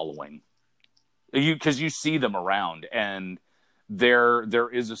cultish following. Because you see them around, and there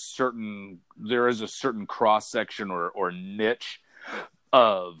is a certain cross section or niche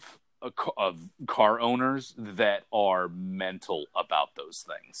of car owners that are mental about those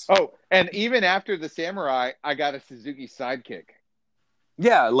things. Oh, and even after the Samurai, I got a Suzuki Sidekick.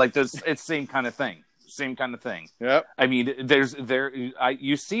 Yeah, it's same kind of thing. Same kind of thing. Yep. I mean,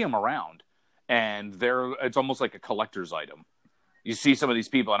 you see them around, and it's almost like a collector's item. You see some of these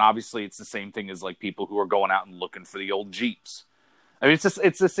people, and obviously it's the same thing as people who are going out and looking for the old Jeeps. I mean,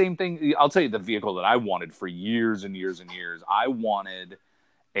 it's the same thing. I'll tell you the vehicle that I wanted for years and years and years. I wanted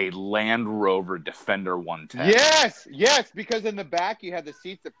a Land Rover Defender 110. Yes, because in the back you had the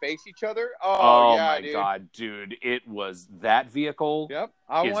seats that face each other. Oh yeah, my God, dude! It was that vehicle. Yep,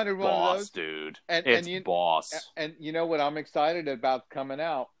 I wanted one of those, dude. It's boss. And you know what I'm excited about coming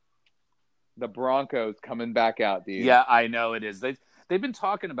out? The Broncos coming back out, dude. Yeah, I know it is. They've been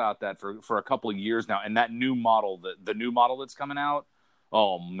talking about that for a couple of years now, and that new model, the new model that's coming out.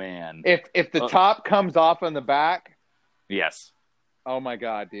 Oh man! If the top comes off on the back, yes. Oh my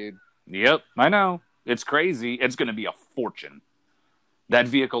God, dude. Yep, I know. It's crazy. It's going to be a fortune. That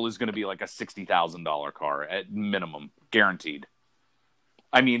vehicle is going to be like a $60,000 car at minimum, guaranteed.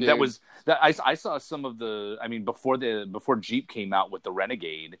 I mean, dude. I saw some of the. I mean, before Jeep came out with the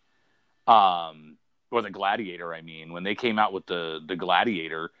Renegade, or the Gladiator. I mean, when they came out with the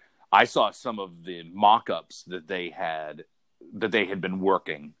Gladiator, I saw some of the mock-ups that they had been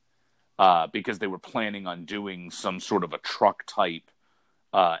working. Because they were planning on doing some sort of a truck type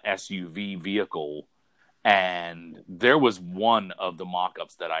SUV vehicle. And there was one of the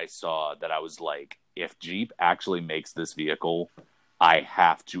mock-ups that I saw that I was like, if Jeep actually makes this vehicle, I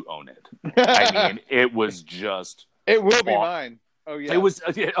have to own it. I mean, it was just... It will be mine. Oh, yeah. It was...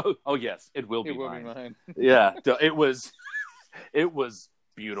 Oh, yes. It will be mine. Yeah. It was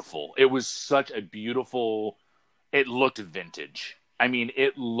beautiful. It was such a beautiful... It looked vintage. I mean,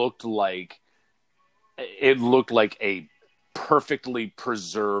 it looked like a perfectly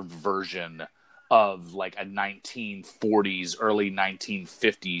preserved version of a 1940s, early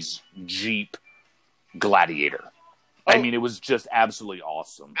 1950s Jeep Gladiator. I mean, it was just absolutely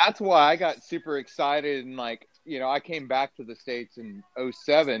awesome. That's why I got super excited. And I came back to the States in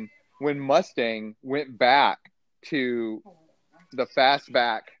 2007 when Mustang went back to the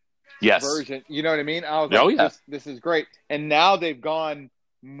fastback. Yes. Version. You know what I mean? I was like, this is great. And now they've gone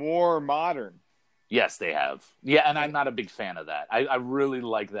more modern. Yes, they have. Yeah, and I'm not a big fan of that. I really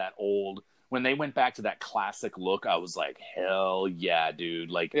like that old. When they went back to that classic look, I was like, hell yeah,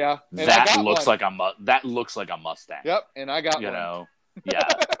 dude! That looks like a Mustang. Yep, and I got one. You know, yeah,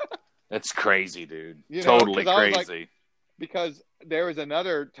 that's crazy, dude. Totally crazy. Because there was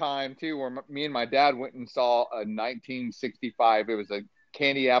another time too where me and my dad went and saw a 1965. It was a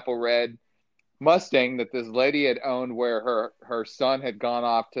candy apple red Mustang that this lady had owned, where her son had gone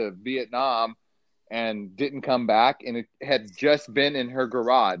off to Vietnam and didn't come back, and it had just been in her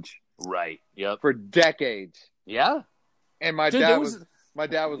garage right for decades. Yeah And Dude, there was my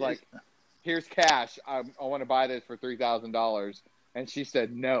dad was like, "Here's cash. I want to buy this for $3,000." And she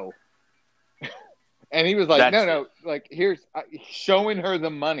said no. And he was like, that's "No, like here's showing her the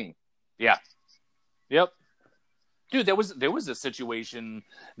money." yeah, yep. Dude, there was a situation.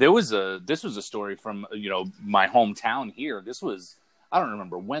 This was a story from my hometown here. This was I don't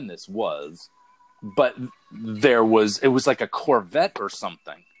remember when this was, but it was like a Corvette or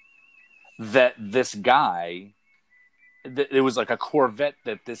something that this guy. It was like a Corvette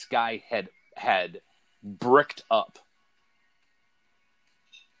that this guy had bricked up.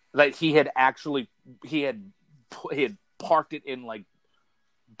 Like he had parked it in like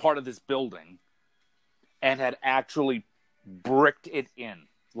part of this building and had actually bricked it in,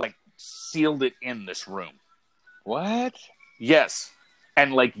 like sealed it in this room. What? Yes.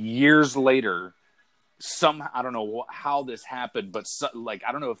 And like years later, I don't know how this happened, but I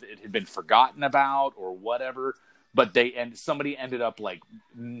don't know if it had been forgotten about or whatever, but somebody ended up like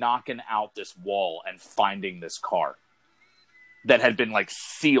knocking out this wall and finding this car that had been like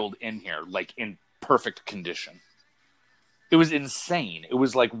sealed in here, like in perfect condition. It was insane. It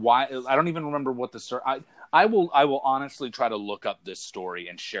was like, why? I don't even remember what the story. I will honestly try to look up this story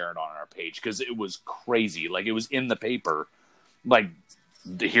and share it on our page because it was crazy. Like it was in the paper. Like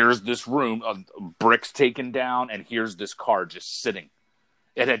here's this room, bricks taken down, and here's this car just sitting.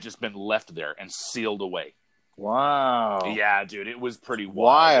 It had just been left there and sealed away. Wow. Yeah, dude, it was pretty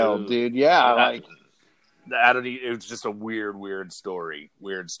wild, dude. Yeah, it was just a weird story.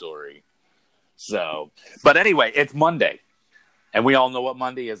 Weird story. So, but anyway, it's Monday. And we all know what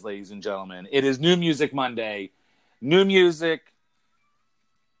Monday is, ladies and gentlemen. It is New Music Monday. New music,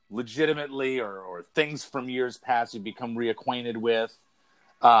 legitimately, or things from years past you've become reacquainted with.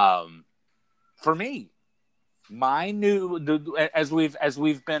 For me, my as we've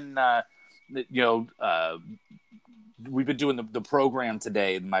been, we've been doing the program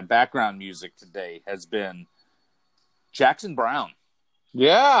today. My background music today has been Jackson Browne.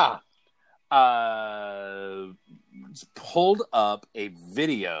 Yeah. Pulled up a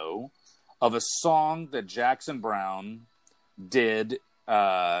video of a song that Jackson Browne did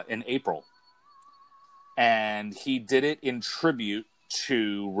in April. And he did it in tribute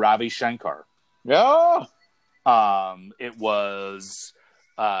to Ravi Shankar. Yeah. It was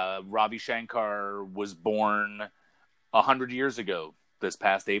Ravi Shankar was born 100 years ago this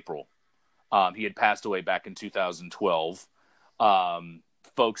past April. He had passed away back in 2012.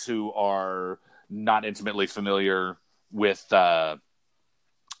 Folks who are not intimately familiar with Ravi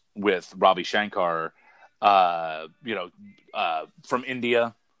Shankar, from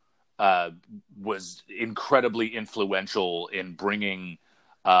India, was incredibly influential in bringing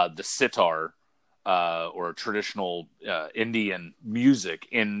the sitar or traditional Indian music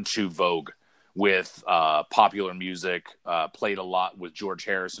into vogue with popular music. Played a lot with George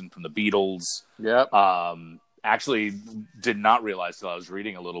Harrison from the Beatles. Yep. Actually, did not realize till I was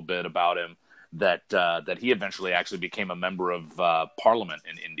reading a little bit about him that he eventually actually became a member of Parliament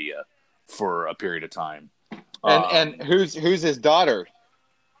in India for a period of time. And who's his daughter?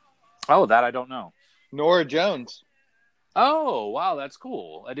 Oh, that I don't know. Norah Jones. Oh, wow, that's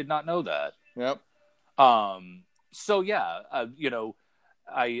cool. I did not know that. Yep. So yeah,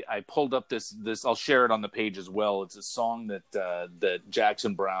 I pulled up this. I'll share it on the page as well. It's a song that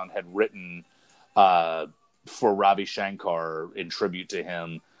Jackson Browne had written for Ravi Shankar in tribute to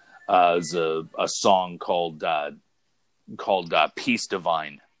him. It's a song called Peace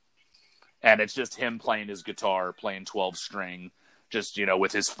Divine. And it's just him playing his guitar, playing 12-string, just,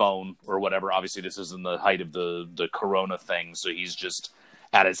 with his phone or whatever. Obviously, this is in the height of the Corona thing, so he's just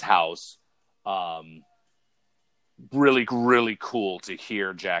at his house. Really, really cool to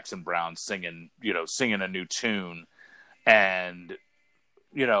hear Jackson Browne singing a new tune. And,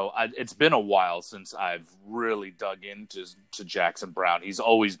 it's been a while since I've really dug into Jackson Browne. He's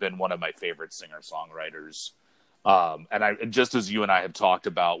always been one of my favorite singer-songwriters. And just as you and I have talked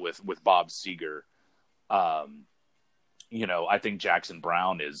about with Bob Seger, I think Jackson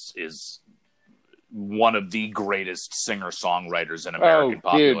Browne is one of the greatest singer-songwriters in American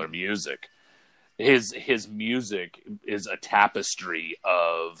popular music. His music is a tapestry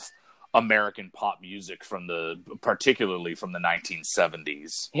of American pop music particularly from the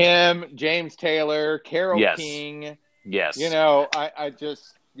 1970s. Him, James Taylor, Carole King. Yes. I just,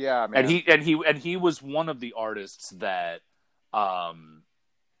 yeah, man. And he was one of the artists that,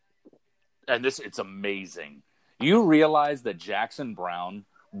 it's amazing. You realize that Jackson Browne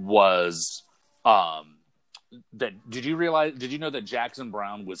was, did you know that Jackson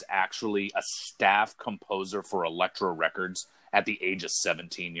Browne was actually a staff composer for Elektra Records at the age of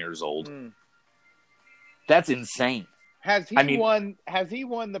 17 years old? That's insane. Has he I mean, won? Has he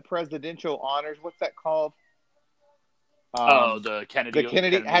won the presidential honors? What's that called? oh, Um, the the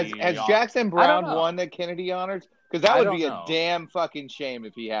Kennedy has honor. Jackson I don't Brown won know. the Kennedy honors? Because that I would don't be a know. damn fucking shame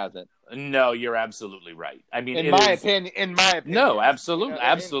if he hasn't. No, you're absolutely right. I mean, In it my is. opinion. In my No, opinion, you know absolutely, what I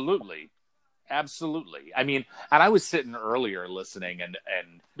mean? absolutely, absolutely. I mean, and I was sitting earlier listening, and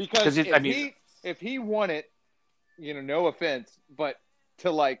Because because I mean, if he won it, no offense, but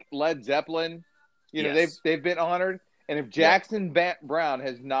to like Led Zeppelin, yes, they've been honored, and if yeah, Jackson Brown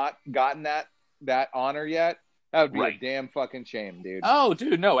has not gotten that honor yet, that would be a right. damn fucking shame, dude. Oh,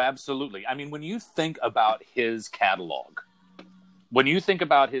 dude, no, absolutely. I mean, when you think about his catalog, I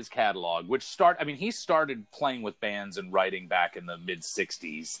mean, he started playing with bands and writing back in the mid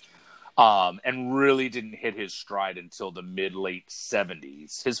 '60s, and really didn't hit his stride until the mid late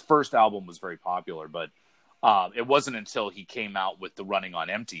 '70s. His first album was very popular, but it wasn't until he came out with the Running on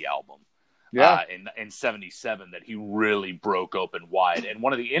Empty album Yeah, in '77 that he really broke open wide. And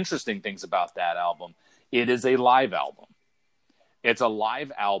one of the interesting things about that album, it is a live album. It's a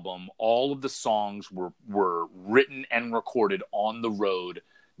live album. All of the songs were written and recorded on the road.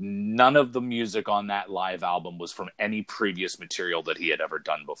 None of the music on that live album was from any previous material that he had ever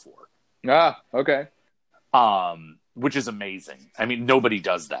done before. okay. Which is amazing. I mean, nobody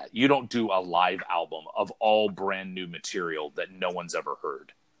does that. You don't do a live album of all brand new material that no one's ever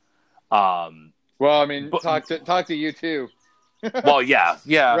heard. Well, I mean, But talk to you too. well, yeah,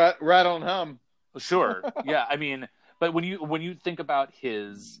 Right on hum. sure, yeah. I mean, but when you think about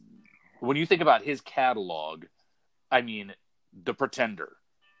his catalog, I mean, The Pretender,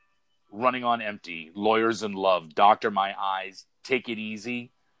 Running on Empty, Lawyers in Love, Doctor My Eyes, Take It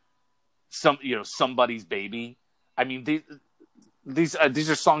Easy, Somebody's Baby. I mean, these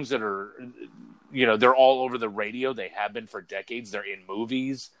are songs that are, they're all over the radio. They have been for decades. They're in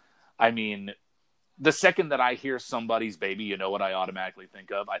movies. I mean, the second that I hear Somebody's Baby, you know what I automatically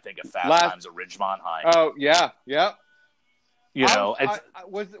think of? I think of Fast Times at Ridgemont High. Oh yeah, yeah. It's,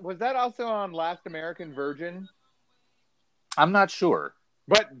 Was that also on Last American Virgin? I'm not sure.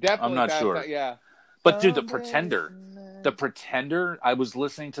 But I'm definitely not Fast sure. yeah. But dude, The Pretender, I was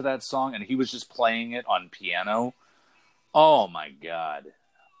listening to that song and he was just playing it on piano. Oh my God.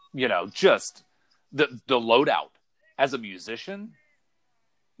 Just the loadout as a musician,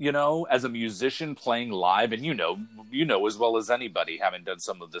 playing live, and as well as anybody having done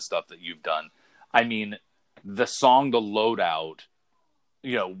some of the stuff that you've done. I mean, the song, the loadout,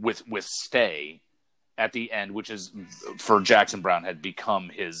 with Stay at the end, which is for Jackson Brown had become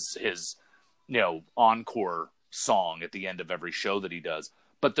his encore song at the end of every show that he does.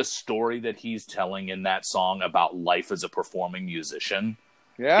 But the story that he's telling in that song about life as a performing musician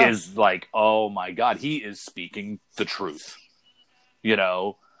is like, oh my God, he is speaking the truth.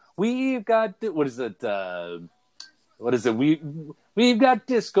 We've got what is it? What is it? We've got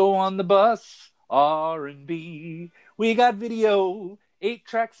disco on the bus, R&B. We got video, 8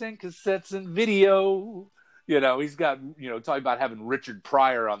 tracks and cassettes and video. He's got talking about having Richard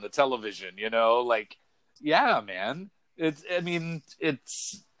Pryor on the television. Yeah, man. And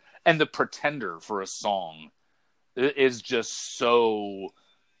The Pretender for a song is just so.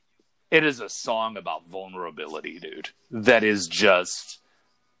 It is a song about vulnerability, dude. That is just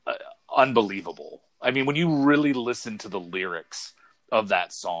unbelievable. I mean, when you really listen to the lyrics of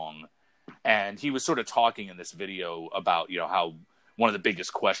that song, and he was sort of talking in this video about, how one of the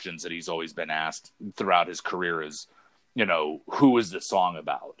biggest questions that he's always been asked throughout his career is, who is this song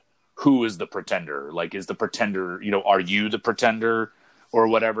about? Who is the pretender? Like, is the pretender, are you the pretender or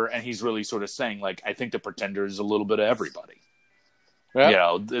whatever? And he's really sort of saying, like, I think the pretender is a little bit of everybody.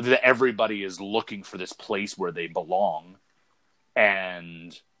 Yeah. Everybody is looking for this place where they belong.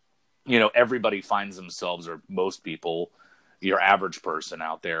 And, everybody finds themselves, or most people, your average person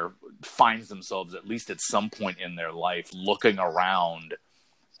out there finds themselves at least at some point in their life looking around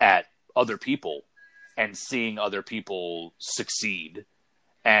at other people and seeing other people succeed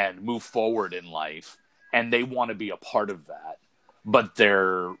and move forward in life, and they want to be a part of that, but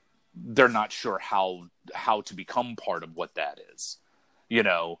they're not sure how to become part of what that is.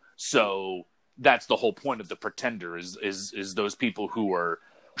 So that's the whole point of The Pretender is those people who are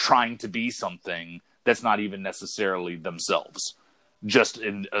trying to be something that's not even necessarily themselves, just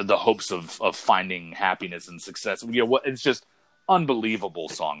in the hopes of finding happiness and success. It's just unbelievable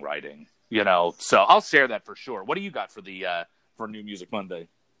songwriting. So I'll share that for sure. What do you got for the for New Music Monday?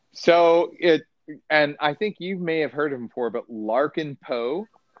 So and I think you may have heard of him before, but Larkin Poe.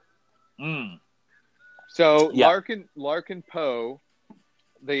 So yeah. Larkin Poe,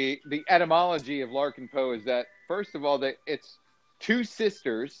 the etymology of Larkin Poe is that, first of all, that it's two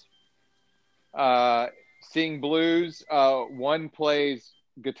sisters sing blues. One plays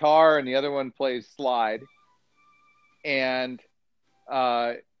guitar and the other one plays slide. And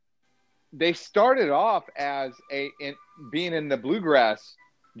they started off as being in the bluegrass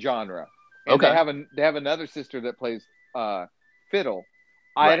genre. And Okay. they have another sister that plays fiddle.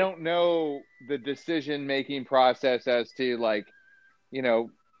 Right. I don't know the decision making process as to, like,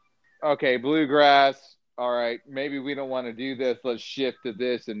 okay, bluegrass. All right, maybe we don't want to do this. Let's shift to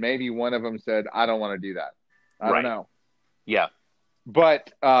this. And maybe one of them said, I don't want to do that. I don't know. Yeah.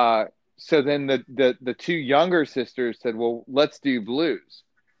 But so then the two younger sisters said, well, let's do blues.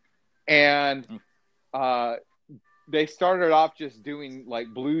 And they started off just doing like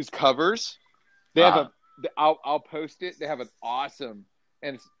blues covers. They have I'll post it. They have an awesome,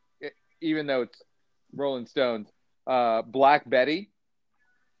 and even though it's Rolling Stones, Black Betty.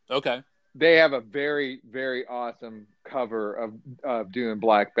 Okay. They have a very, very awesome cover of doing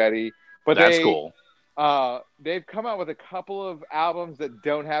Black Betty. But that's cool. They've come out with a couple of albums that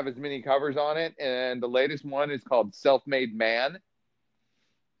don't have as many covers on it, and the latest one is called Self-Made Man.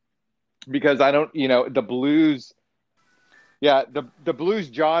 Because I don't, the blues, the blues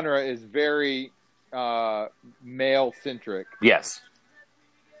genre is very male centric. Yes.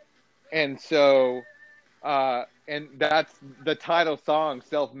 And so, and that's the title song,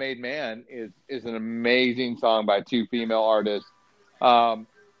 Self-Made Man, is an amazing song by two female artists.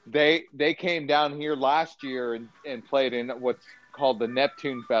 They came down here last year and played in what's called the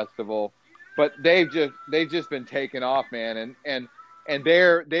Neptune Festival, but they've just been taking off, man. And they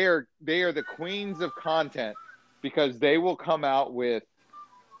are the queens of content, because they will come out with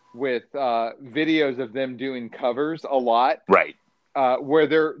videos of them doing covers a lot, right? Where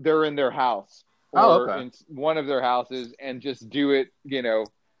they're in their house or in one of their houses and just do it,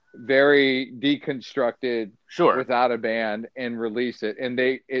 very deconstructed, sure, without a band, and release it. And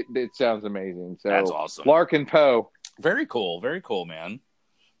it sounds amazing. So that's awesome. Larkin Poe. Very cool, man.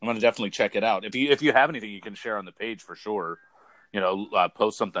 I'm gonna definitely check it out. If you have anything you can share on the page, for sure.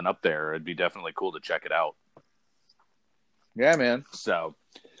 Post something up there. It'd be definitely cool to check it out. Yeah, man. So,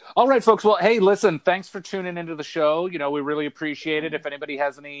 all right, folks. Well, hey, listen, thanks for tuning into the show. We really appreciate it. If anybody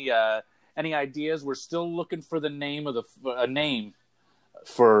has any ideas, we're still looking for the name of a name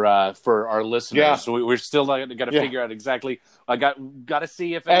for our listeners. Yeah. So we're still got to figure out exactly. I got to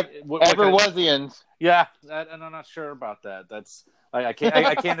see if Everwasians. Yeah, and I'm not sure about that. That's I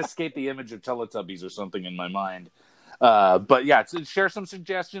can't escape the image of Teletubbies or something in my mind. But yeah, share some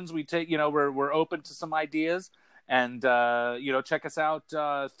suggestions. We take, we're open to some ideas, and check us out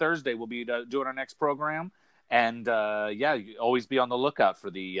Thursday. We'll be doing our next program, and you always be on the lookout for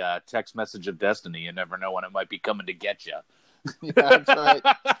the text message of destiny. You never know when it might be coming to get you. Yeah, that's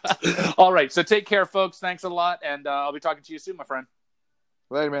right. All right, so take care, folks. Thanks a lot, and I'll be talking to you soon, my friend.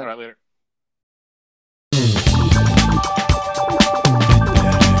 Later, man. All right, later.